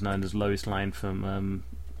 otherwise known as Lois Lane from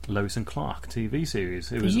Lois and Clark TV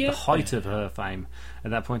series. It was at the height of her fame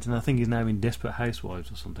at that point, and I think he's now in Desperate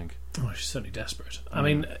Housewives or something. Oh, she's certainly desperate. I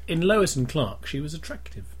mean, in Lois and Clark, she was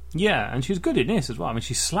attractive. Yeah, and she's good in this as well. I mean,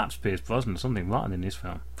 she slaps Pierce Brosnan, something rotten in this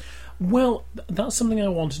film. Well, that's something I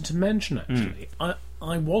wanted to mention, actually.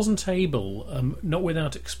 I wasn't able, not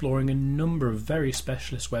without exploring a number of very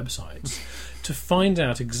specialist websites, to find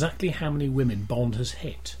out exactly how many women Bond has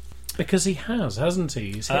hit. Because he has, hasn't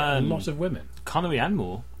he? He's hit a lot of women. Connery and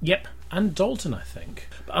Moore. Yep, and Dalton, I think.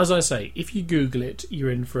 But as I say, if you Google it, you're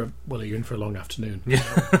in for a long afternoon. Yeah.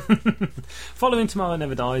 Following Tomorrow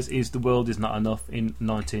Never Dies is The World Is Not Enough in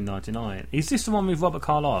 1999. Is this the one with Robert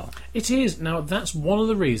Carlyle? It is. Now, that's one of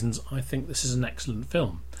the reasons I think this is an excellent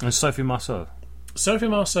film. And Sophie Marceau. Sophie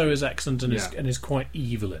Marceau is excellent and, Yeah. is quite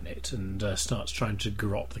evil in it, and starts trying to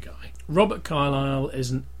garrot the guy. Robert Carlyle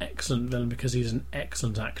is an excellent villain because he's an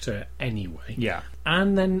excellent actor anyway. Yeah.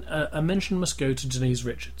 And then a mention must go to Denise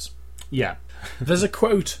Richards. Yeah. There's a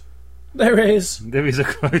quote. There is. There is a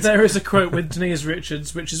quote. There is a quote with Denise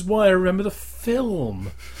Richards, which is why I remember the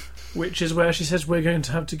film, which is where she says, "We're going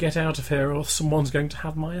to have to get out of here or someone's going to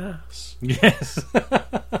have my ass." Yes.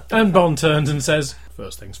 And Bond turns and says,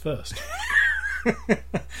 "First things first."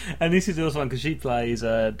 And this is also one because she plays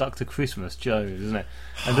Dr. Christmas Jones, isn't it?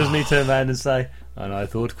 And doesn't he turn around and say, "And I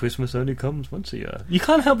thought Christmas only comes once a year"? You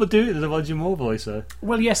can't help but do it as a Roger Moore voice, though.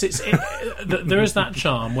 Well, yes, there is that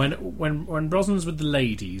charm when Brosnan's with the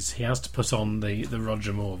ladies, he has to put on the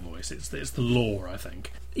Roger Moore voice. It's the law, I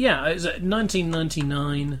think. Yeah, it's a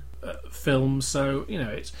 1999 film, so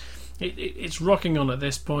it's rocking on at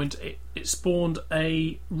this point. It spawned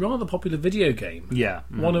a rather popular video game. Yeah,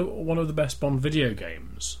 one of the best Bond video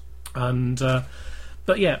games, and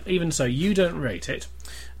but yeah, even so, you don't rate it.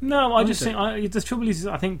 No, I just think the trouble is,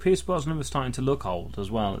 I think Pierce Brosnan was starting to look old as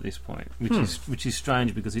well at this point, which is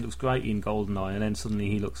strange because he looks great in GoldenEye, and then suddenly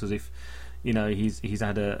he looks as if he's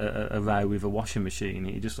had a row with a washing machine.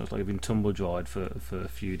 He just looks like he's been tumble dried for a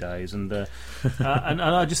few days, and and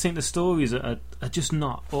I just think the stories are just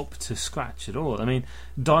not up to scratch at all. I mean,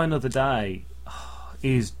 Die Another Day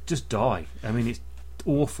is just die. I mean, it's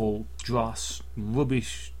awful, dross,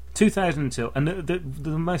 rubbish. 2002, and the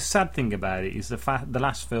most sad thing about it is the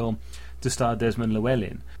last film to star Desmond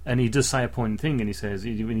Llewellyn, and he does say a poignant thing, and he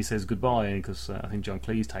says goodbye, because I think John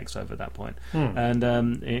Cleese takes over at that point,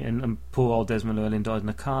 and poor old Desmond Llewellyn died in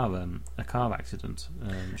a car accident.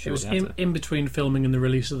 It was in between filming and the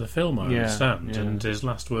release of the film, I understand, and his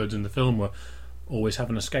last words in the film were, "Always have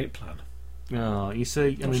an escape plan." Oh, you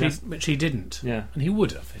see, which he didn't. Yeah, and he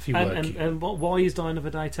would have if he were. And why is Die Another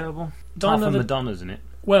Day terrible? Apart from Madonna's in it.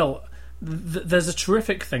 Well, there's a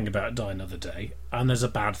terrific thing about Die Another Day, and there's a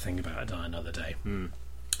bad thing about Die Another Day.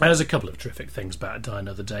 There's a couple of terrific things about Die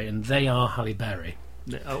Another Day, and they are Halle Berry.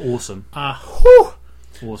 Awesome.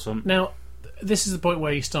 Awesome. Now, this is the point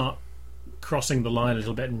where you start crossing the line a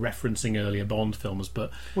little bit and referencing earlier Bond films,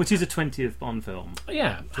 but which is a 20th Bond film.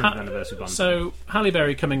 Yeah, 20th anniversary Bond. So Halle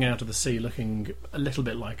Berry coming out of the sea, looking a little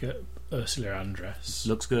bit like Ursula Andress.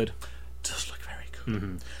 Looks good. Does look very good.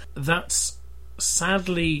 Mm-hmm. That's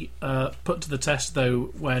sadly put to the test,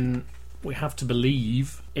 though, when we have to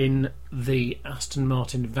believe in the Aston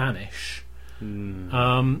Martin Vanish,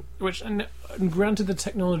 which, and granted, the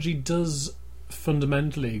technology does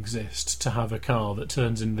fundamentally exist to have a car that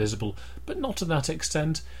turns invisible, but not to that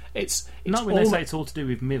extent. It's not when they say it's all to do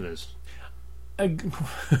with mirrors.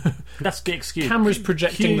 That's the excuse. Cameras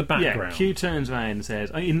projecting the background. Yeah, Q turns around and says,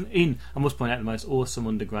 I must point out the most awesome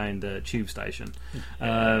underground tube station,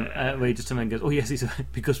 where he just turns around and goes, "Oh yes, it's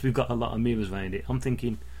because we've got a lot of mirrors around it." I'm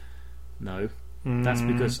thinking, no, that's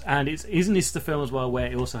because, and isn't this the film as well where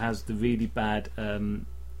it also has the really bad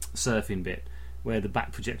surfing bit where the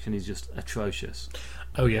back projection is just atrocious?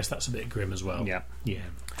 Oh yes, that's a bit grim as well. Yeah.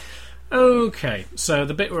 Okay, so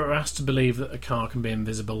the bit where we're asked to believe that a car can be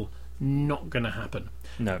invisible, not going to happen.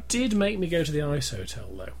 No. Did make me go to the Ice Hotel,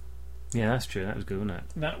 though. Yeah, that's true. That was good, wasn't it?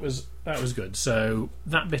 That was good. So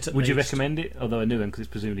that bit at Would least. you recommend it? Although I knew him because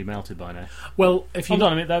it's presumably melted by now. Well, if you hold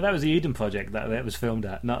on a minute, though, that was the Eden Project that was filmed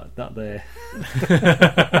at, not there,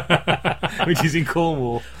 which is in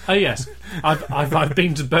Cornwall. Oh yes, I've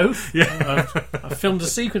been to both. Yeah, I've filmed a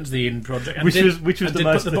sequence of the Eden Project, and which was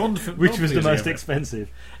the most expensive.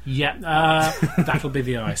 Yeah, that'll be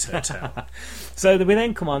the Ice Hotel. So we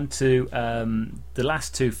then come on to the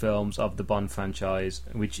last two films of the Bond franchise,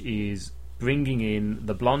 which is bringing in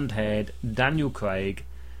the blonde-haired Daniel Craig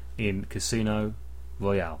in Casino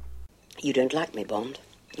Royale. You don't like me, Bond.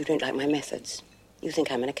 You don't like my methods. You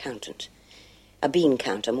think I'm an accountant. A bean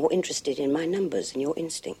counter more interested in my numbers than your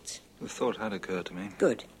instincts. The thought had occurred to me.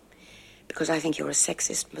 Good. Because I think you're a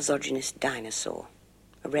sexist, misogynist dinosaur.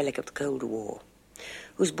 A relic of the Cold War.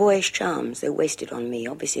 Whose boyish charms, though wasted on me,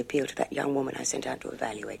 obviously appeal to that young woman I sent out to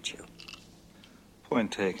evaluate you.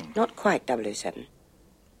 Point taken. Not quite, 007.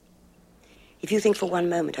 If you think for one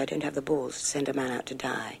moment I don't have the balls to send a man out to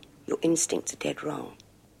die, your instincts are dead wrong.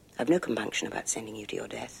 I've no compunction about sending you to your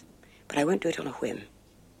death, but I won't do it on a whim,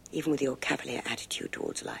 even with your cavalier attitude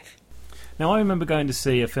towards life. Now, I remember going to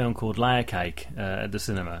see a film called Layer Cake at the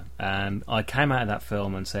cinema, and I came out of that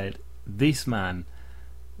film and said, this man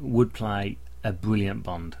would play a brilliant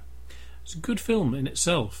Bond. It's a good film in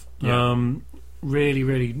itself. Yeah. Really,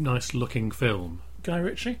 really nice looking film. Guy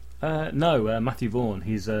Ritchie? No, Matthew Vaughn.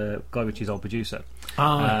 He's Guy Ritchie's old producer.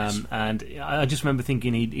 Yes. And I just remember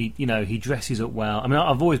thinking he dresses up well. I mean,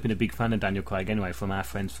 I've always been a big fan of Daniel Craig anyway, from our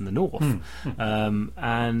friends from the north.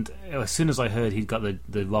 And as soon as I heard he'd got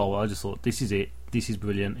the role, I just thought, this is it. This is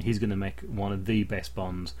brilliant. He's going to make one of the best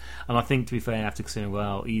Bonds. And I think, to be fair, after Casino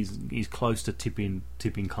Royale, he's close to tipping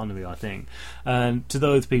Connery, I think. And to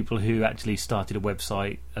those people who actually started a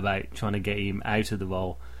website about trying to get him out of the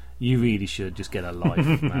role, you really should just get a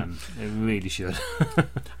life, man. It really should.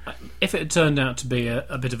 If it had turned out to be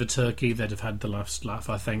a bit of a turkey, they'd have had the last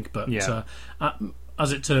laugh, I think. But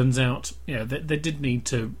as it turns out, they did need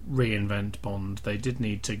to reinvent Bond. They did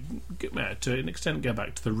need to an extent, go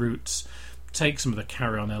back to the roots, take some of the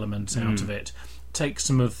carry-on elements out of it, take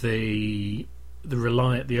some of the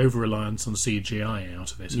over-reliance on CGI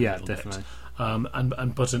out of it. Definitely.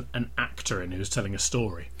 And put an actor in who's telling a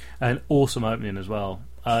story. An awesome opening as well.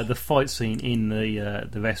 The fight scene in the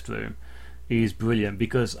restroom is brilliant,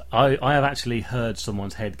 because I have actually heard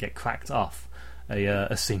someone's head get cracked off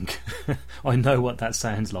a sink. I know what that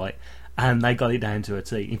sounds like, and they got it down to a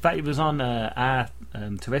T. In fact, it was on our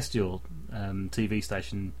terrestrial TV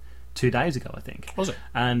station 2 days ago, I think. Was it?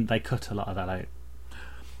 And they cut a lot of that out.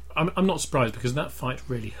 I'm not surprised, because that fight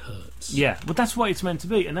really hurts. Yeah, but that's what it's meant to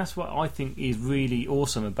be, and that's what I think is really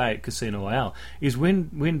awesome about Casino Royale, is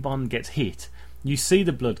when Bond gets hit, you see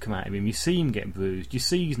the blood come out of him, you see him get bruised, you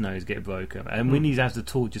see his nose get broken, and when he has the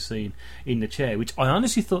torture scene in the chair, which I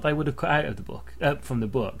honestly thought they would have cut out of the book, from the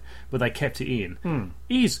book, but they kept it in.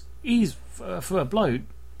 He's for a bloke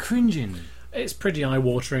cringing. It's pretty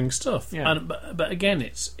eye-watering stuff. Yeah. But again,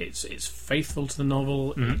 it's faithful to the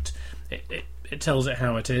novel. It tells it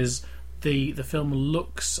how it is. The film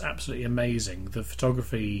looks absolutely amazing. The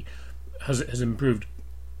photography has improved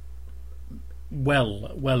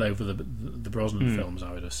well over the Brosnan films,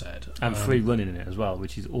 I would have said. And free running in it as well,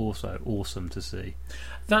 which is also awesome to see.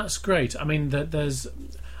 That's great. I mean, there's,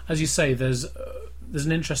 as you say, there's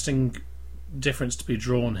an interesting difference to be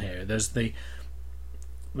drawn here. There's the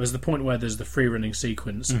point where there's the free running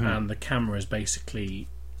sequence, and the camera is basically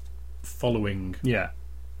following the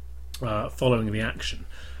action.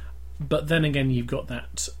 But then again, you've got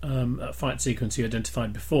that fight sequence you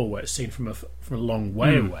identified before, where it's seen from a long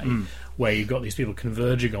way away, where you've got these people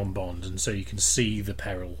converging on Bond, and so you can see the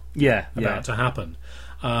peril about to happen.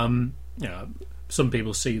 Some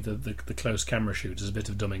people see the close camera shoot as a bit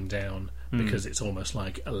of dumbing down, because it's almost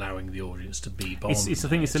like allowing the audience to be Bond. I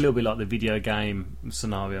think it's a little bit like the video game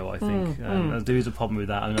scenario, I think. There is a problem with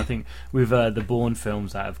that. I mean, I think with the Bourne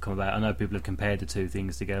films that have come about, I know people have compared the two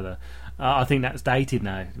things together. I think that's dated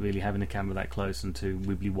now, really, having the camera that close and too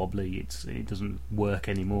wibbly-wobbly. It doesn't work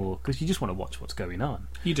anymore, because you just want to watch what's going on.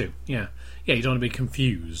 You do, yeah. Yeah, you don't want to be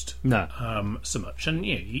confused so much. And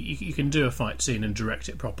you can do a fight scene and direct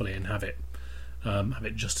it properly and have it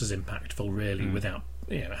just as impactful, really, without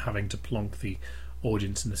having to plonk the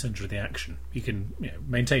audience in the centre of the action. You can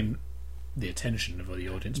maintain the attention of the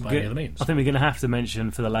audience by any other means. I think we're going to have to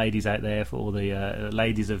mention, for the ladies out there, for all the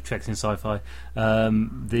ladies of Treks in Sci-Fi,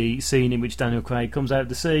 the scene in which Daniel Craig comes out of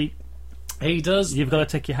the sea. He does. You've got to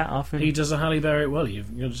take your hat off. He does a Halle Berry. Well,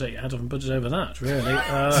 you've got to take your hat off and put it over that, really.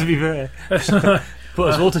 To be fair. Put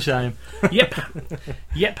us all to shame.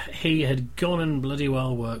 Yep. He had gone and bloody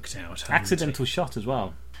well worked out. Accidental shot as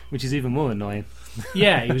well, which is even more annoying.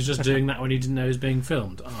 Yeah, he was just doing that when he didn't know he was being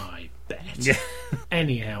filmed. I bet. Yeah.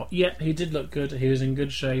 Anyhow, he did look good. He was in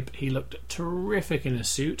good shape. He looked terrific in a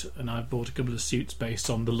suit, and I've bought a couple of suits based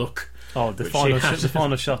on the look. Oh, the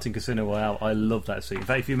final shot in Casino Royale, I love that suit. In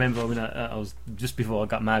fact, if you remember, when I was just before I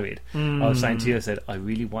got married, I was saying to you, I said, I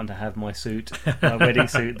really want to have my suit, my wedding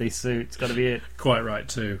suit, this suit, it's got to be it. Quite right,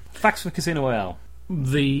 too. Facts for Casino Royale.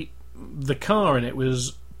 The car in it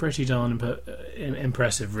was pretty darn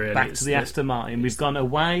impressive, really. Back to the Aston Martin. We've gone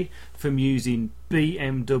away from using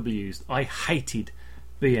BMWs. I hated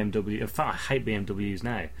BMW. In fact, I hate BMWs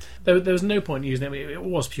now. There was no point in using it. It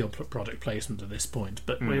was pure product placement at this point.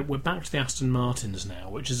 But we're back to the Aston Martins now,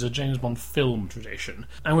 which is a James Bond film tradition.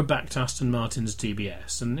 And we're back to Aston Martin's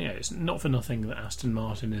DBS. And it's not for nothing that Aston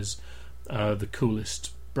Martin is the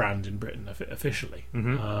coolest brand in Britain officially.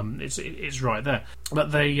 It's right there.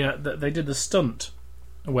 But they did the stunt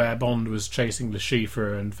where Bond was chasing Le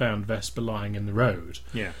Chiffre and found Vesper lying in the road.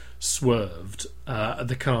 Yeah. Swerved,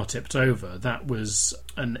 the car tipped over. That was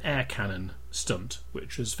an air cannon stunt,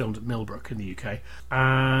 which was filmed at Millbrook in the UK,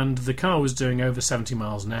 and the car was doing over 70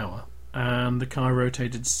 miles an hour and the car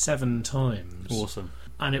rotated 7 times. Awesome.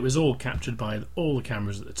 And it was all captured by all the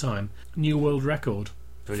cameras at the time. New world record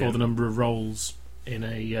for the number of rolls in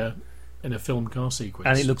a film car sequence.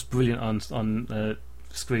 And it looks brilliant on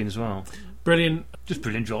screen as well. Brilliant. Just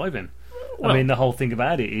brilliant driving. Well, I mean, the whole thing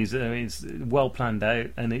about it is, it's well planned out,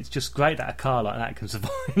 and it's just great that a car like that can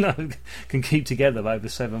survive, can keep together over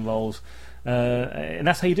 7 rolls, and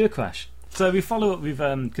that's how you do a crash. So we follow up with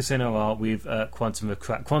Casino Royale with Quantum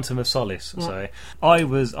of Solace. Yeah. Sorry, I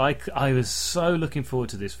was so looking forward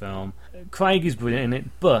to this film. Craig is brilliant in it,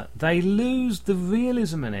 but they lose the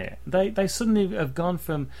realism in it. They suddenly have gone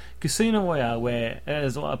from Casino Royale, where,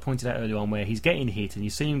 as I pointed out earlier on, where he's getting hit and you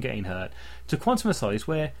see him getting hurt, to Quantum of Solace,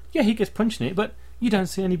 where he gets punched in it, but you don't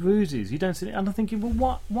see any bruises. You don't see it. And I'm thinking,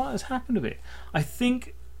 well, what has happened to it? I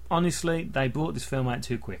think honestly they brought this film out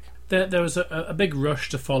too quick. There was a big rush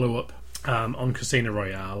to follow up on Casino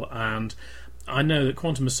Royale, and I know that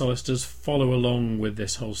Quantum of Solace does follow along with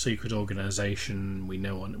this whole secret organisation. We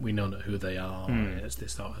know not who they are. It's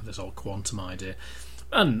this whole quantum idea,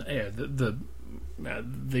 and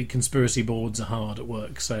the conspiracy boards are hard at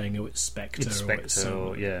work saying, "Oh, it's Spectre, or it's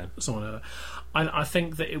someone." I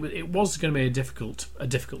think that it was going to be a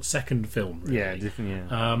difficult second film. Really.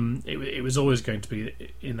 It was always going to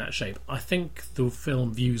be in that shape. I think the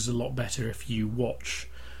film views a lot better if you watch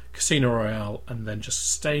Casino Royale and then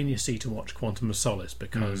just stay in your seat and watch Quantum of Solace,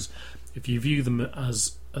 because if you view them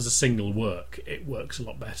as a single work, it works a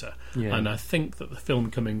lot better. And I think that the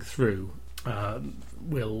film coming through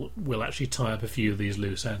will actually tie up a few of these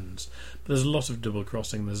loose ends. But there's a lot of double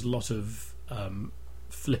crossing. There's a lot of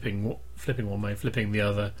flipping one way, flipping the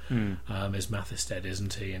other. Is Mathis dead,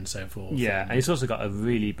 isn't he, and so forth. And it's also got a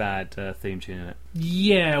really bad theme tune in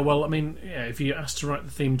it. Well, I mean, if you're asked to write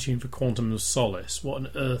the theme tune for Quantum of Solace, what on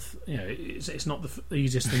earth? It's not the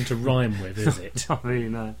easiest thing to rhyme with, is it? Not really,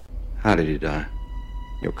 no. How did he die?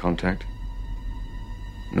 Your contact?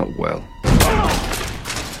 Not well.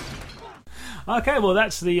 Okay, well,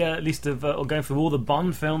 that's the list of going through all the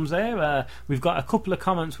Bond films there. We've got a couple of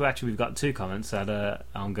comments. We've got 2 comments that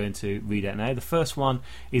I'm going to read out now. The first one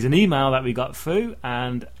is an email that we got through,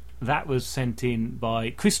 and that was sent in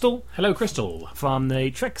by Crystal. Hello, Crystal. From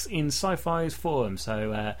the Treks in Sci-Fi's forum.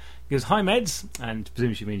 So, he goes, "Hi, Meds," and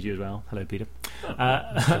presumably she means you as well. Hello, Peter.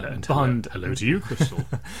 Bond. Hello to you, Crystal.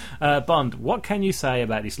 Bond, what can you say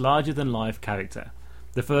about this larger-than-life character?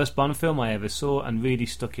 The first Bond film I ever saw and really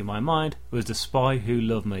stuck in my mind was The Spy Who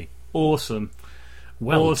Loved Me. Awesome.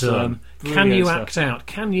 Well done. Can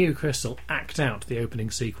you, Crystal, act out the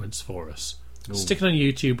opening sequence for us? Ooh. Stick it on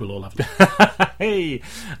YouTube, we'll all have it. Hey!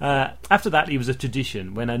 After that, it was a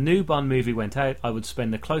tradition. When a new Bond movie went out, I would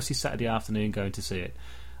spend the closest Saturday afternoon going to see it.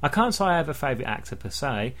 I can't say I have a favourite actor per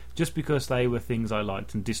se, just because they were things I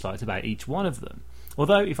liked and disliked about each one of them.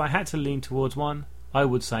 Although, if I had to lean towards one, I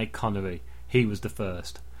would say Connery. He was the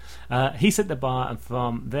first. He set the bar, and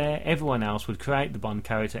from there everyone else would create the Bond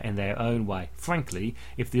character in their own way. Frankly,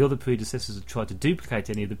 if the other predecessors had tried to duplicate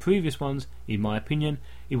any of the previous ones, in my opinion,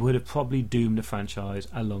 it would have probably doomed the franchise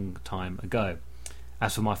a long time ago.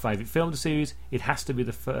 As for my favourite film of the series, it has to be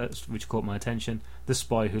the first which caught my attention, The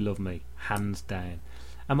Spy Who Loved Me, hands down.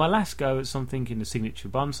 And my last go at something in the signature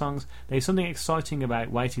Bond songs, there is something exciting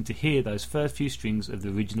about waiting to hear those first few strings of the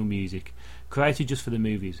original music, created just for the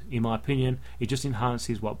movies. In my opinion, it just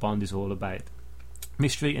enhances what Bond is all about.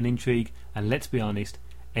 Mystery and intrigue, and let's be honest,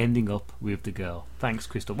 ending up with the girl. Thanks,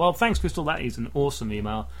 Crystal. Well, thanks, Crystal. That is an awesome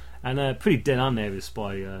email, and pretty dead on there with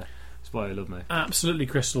Spy Who Loved Me. Absolutely,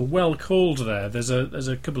 Crystal. Well called there. There's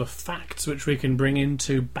a couple of facts which we can bring in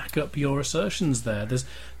to back up your assertions there. There's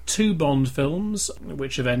 2 Bond films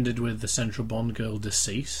which have ended with the central Bond girl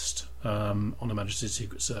deceased, on Her Majesty's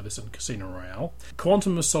Secret Service and Casino Royale.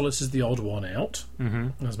 Quantum of Solace is the odd one out,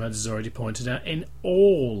 as Mads has already pointed out. In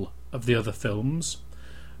all of the other films,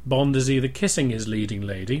 Bond is either kissing his leading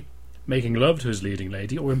lady, making love to his leading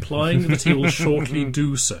lady, or implying that he will shortly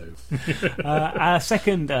do so. Our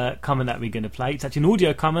second comment that we're going to play, it's actually an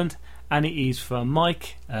audio comment, and it is from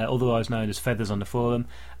Mike, otherwise known as Feathers on the forum,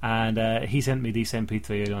 and he sent me this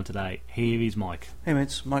MP3 earlier on today. Here is Mike. Hey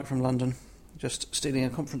mates, Mike from London. Just stealing a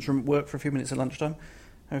conference room at work for a few minutes at lunchtime.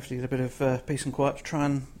 Hopefully get a bit of peace and quiet to try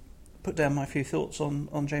and put down my few thoughts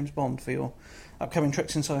on James Bond for your upcoming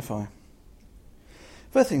Treks in Sci-Fi.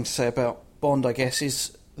 First thing to say about Bond, I guess,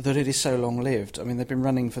 is that it is so long-lived. I mean, they've been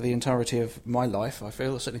running for the entirety of my life, I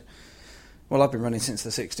feel. Certainly, well, I've been running since the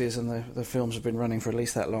 60s, and the films have been running for at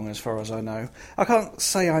least that long, as far as I know. I can't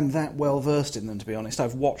say I'm that well-versed in them, to be honest.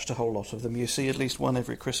 I've watched a whole lot of them. You see at least one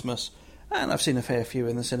every Christmas, and I've seen a fair few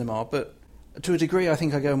in the cinema, but To a degree, I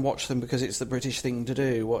think I go and watch them because it's the British thing to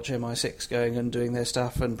do. Watch MI6 going and doing their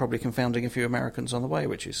stuff and probably confounding a few Americans on the way,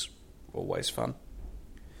 which is always fun.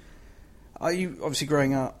 Obviously,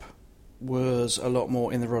 growing up was a lot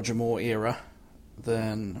more in the Roger Moore era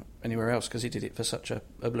than anywhere else because he did it for such a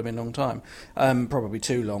blooming long time. Probably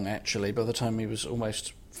too long, actually. By the time he was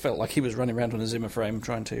almost felt like he was running around on a Zimmer frame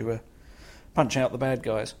trying to punch out the bad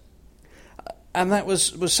guys. And that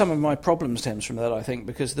was some of my problems stems from that, I think,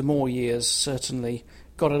 because the Moore years certainly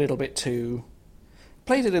played a little bit too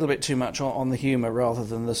much on the humour rather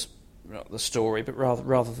than the story, but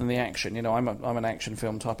rather than the action. You know, I'm an action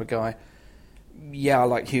film type of guy. Yeah, I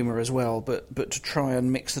like humour as well, but to try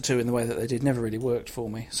and mix the two in the way that they did never really worked for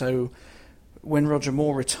me. So when Roger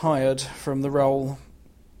Moore retired from the role,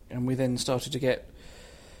 and we then started to get,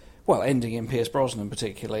 well, ending in Pierce Brosnan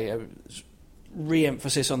particularly,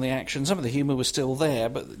 re-emphasis on the action. Some of the humour was still there,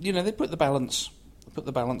 but you know they put the balance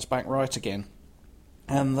back right again.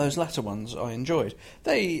 And those latter ones I enjoyed.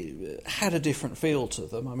 They had a different feel to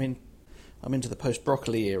them. I mean, I'm into the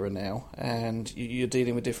post-Broccoli era now, and you're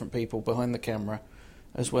dealing with different people behind the camera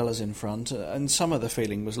as well as in front, and some of the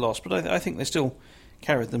feeling was lost, but I think they still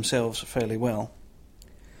carried themselves fairly well.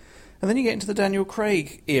 And then you get into the Daniel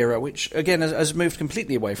Craig era, which again has moved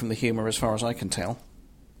completely away from the humour as far as I can tell.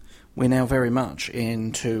 We're now very much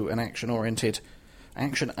into an action-oriented,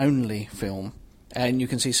 action-only film. And you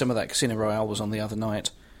can see some of that. Casino Royale was on the other night.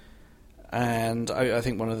 And I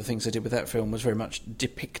think one of the things they did with that film was very much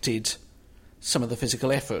depicted some of the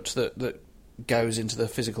physical effort that goes into the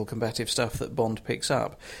physical combative stuff that Bond picks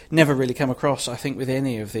up. Never really come across, I think, with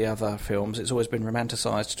any of the other films. It's always been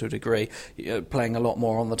romanticised to a degree, playing a lot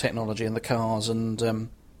more on the technology and the cars and,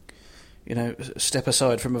 step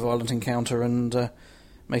aside from a violent encounter and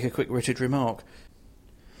make a quick witted remark.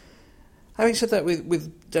 Having said that,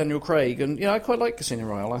 with Daniel Craig, and I quite like Casino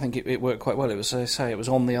Royale. I think it worked quite well. It was, as I say, it was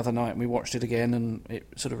on the other night, and we watched it again, and it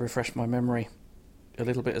sort of refreshed my memory a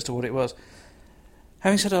little bit as to what it was.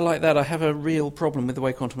 Having said I like that, I have a real problem with the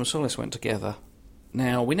way Quantum of Solace went together.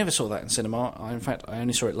 Now, we never saw that in cinema. In fact, I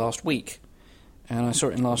only saw it last week, and I saw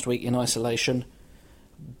it last week in isolation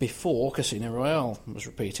before Casino Royale was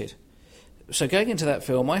repeated. So going into that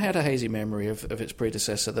film, I had a hazy memory of its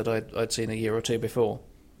predecessor that I'd seen a year or two before.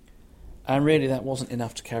 And really that wasn't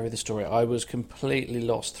enough to carry the story. I was completely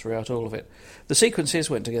lost throughout all of it. The sequences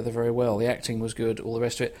went together very well. The acting was good, all the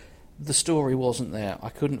rest of it. The story wasn't there. I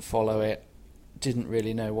couldn't follow it. Didn't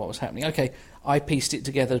really know what was happening. Okay, I pieced it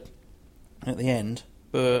together at the end,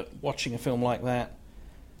 but watching a film like that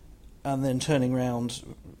and then turning round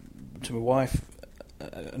to my wife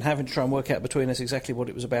and having to try and work out between us exactly what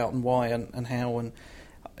it was about and why and how, and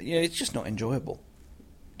it's just not enjoyable,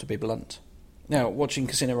 to be blunt. Now, watching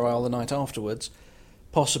Casino Royale the night afterwards,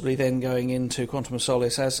 possibly then going into Quantum of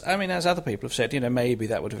Solace, as other people have said, maybe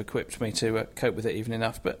that would have equipped me to cope with it even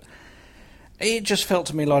enough, but it just felt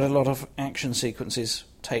to me like a lot of action sequences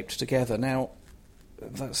taped together. Now,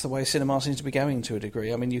 that's the way cinema seems to be going to a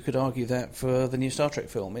degree. I mean, you could argue that for the new Star Trek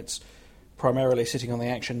film. It's primarily sitting on the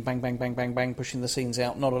action, bang, bang, bang, bang, bang, pushing the scenes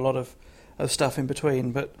out, not a lot of stuff in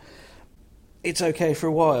between, but it's okay for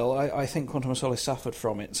a while. I think Quantum of Solace suffered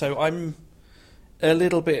from it, so I'm a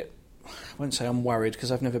little bit, I won't say I'm worried,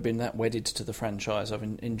 because I've never been that wedded to the franchise. I've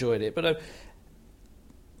enjoyed it, but I'm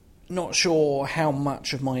not sure how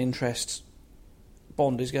much of my interest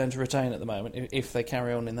Bond is going to retain at the moment, if they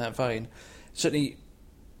carry on in that vein. Certainly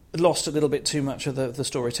lost a little bit too much of the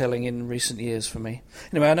storytelling in recent years for me.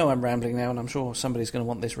 Anyway, I know I'm rambling now, and I'm sure somebody's going to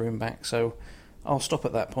want this room back, so I'll stop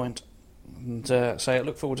at that point and say I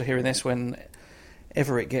look forward to hearing this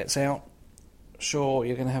whenever it gets out. Sure,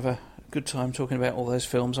 you're going to have a good time talking about all those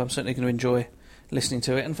films. I'm certainly going to enjoy listening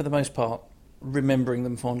to it, and for the most part, remembering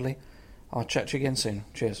them fondly. I'll chat to you again soon.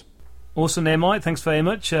 Cheers. Awesome there, Mike. Thanks very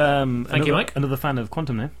much. Thank you, Mike. Another fan of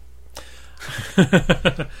Quantum there.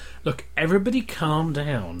 Look, everybody calm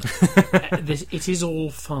down. It is all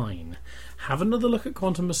fine. Have another look at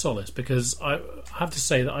Quantum of Solace, because I have to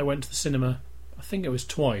say that I went to the cinema, I think it was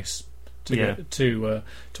twice, to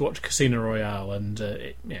watch Casino Royale, and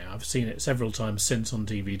I've seen it several times since on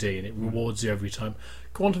DVD, and it rewards you every time.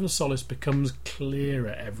 Quantum of Solace becomes clearer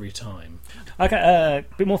every time. Okay, a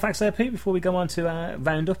bit more facts there, Pete, before we go on to our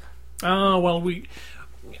roundup. Well,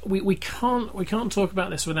 we can't talk about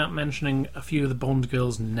this without mentioning a few of the Bond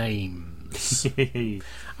girls' names.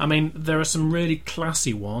 I mean, there are some really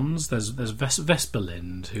classy ones. There's Vesper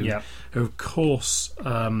Lind, who of course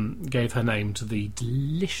gave her name to the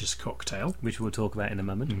delicious cocktail, which we'll talk about in a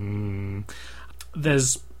moment.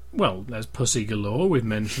 There's Well, there's Pussy galore. We've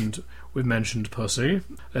mentioned Pussy.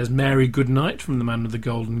 There's Mary Goodnight from The Man with the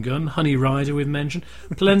Golden Gun. Honey Rider we've mentioned.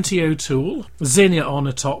 Plenty O'Toole. Zinnia on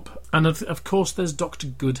a top. And of course there's Dr.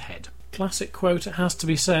 Goodhead. Classic quote, it has to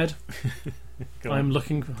be said. I'm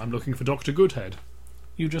looking for Dr. Goodhead.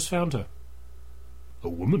 You just found her. A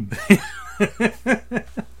woman.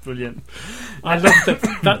 Brilliant. I love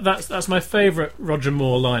that's my favourite Roger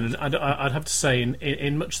Moore line, and I'd have to say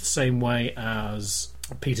in much the same way as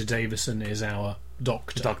Peter Davison is our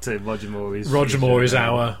Doctor. Doctor Roger Moore is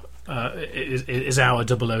our is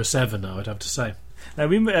our 007. I would have to say. Now,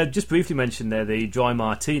 we just briefly mentioned there the dry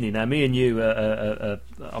martini. Now, me and you are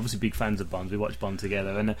obviously big fans of Bond. We watch Bond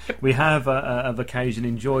together, and we have, of occasion,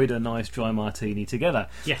 enjoyed a nice dry martini together.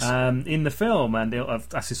 Yes. In the film, and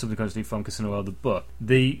that's something constantly from Casino Royale, the book.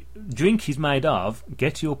 The drink is made of,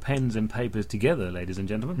 get your pens and papers together, ladies and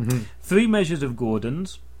gentlemen, Mm-hmm. 3 measures of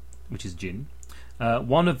Gordon's, which is gin,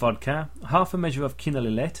 1 of vodka, half a measure of quinoa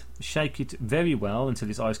lillet, shake it very well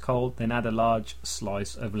until it's ice cold, then add a large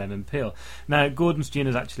slice of lemon peel. Now, Gordon's gin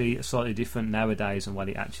is actually slightly different nowadays than what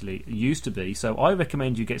it actually used to be, so I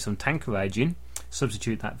recommend you get some Tanqueray gin,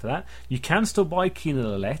 substitute that for that. You can still buy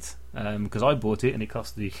quinoa lillet, because I bought it and it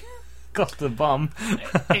cost the bomb.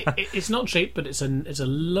 It's not cheap, but it's a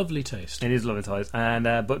lovely taste. It is lovely taste, and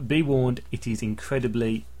but be warned, it is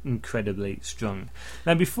incredibly strong.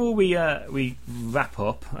 Now, before we wrap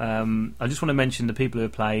up, I just want to mention the people who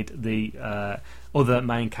have played the other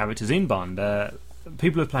main characters in Bond.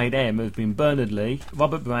 People who have played M have been Bernard Lee,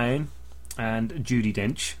 Robert Brown, and Judi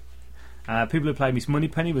Dench. People who played Miss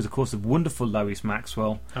Moneypenny was, of course, the wonderful Lois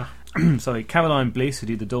Maxwell. Sorry, Caroline Bliss, who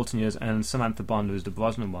did the Dalton years, and Samantha Bond, who was the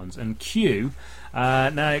Brosnan ones. And Q.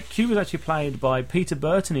 Now, Q was actually played by Peter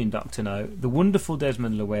Burton in Doctor No, the wonderful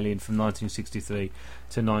Desmond Llewellyn from 1963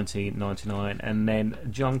 to 1999, and then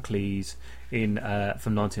John Cleese in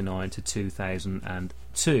from 1999 to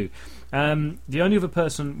 2002. The only other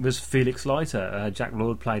person was Felix Leiter. Jack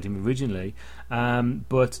Lord played him originally,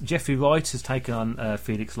 but Jeffrey Wright has taken on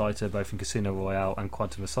Felix Leiter both in Casino Royale and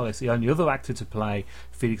Quantum of Solace. The only other actor to play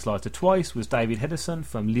Felix Leiter twice was David Hedison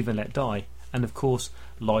from Live and Let Die, and of course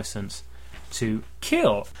License to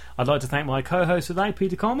Kill. I'd like to thank my co-host today,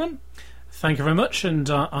 Peter Coleman. Thank you very much, and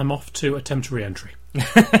I'm off to attempt re-entry.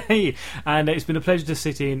 And it's been a pleasure to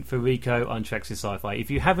sit in for Rico on Treks in Sci-Fi. If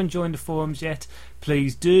you haven't joined the forums yet,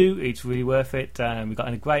 please do. It's really worth it. We've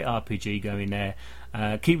got a great RPG going there.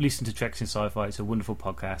 Keep listening to Treks in Sci-Fi. It's a wonderful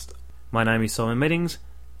podcast. My name is Simon Meddings,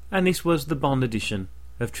 and this was the Bond edition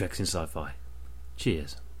of Treks in Sci-Fi.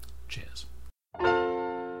 Cheers. Cheers.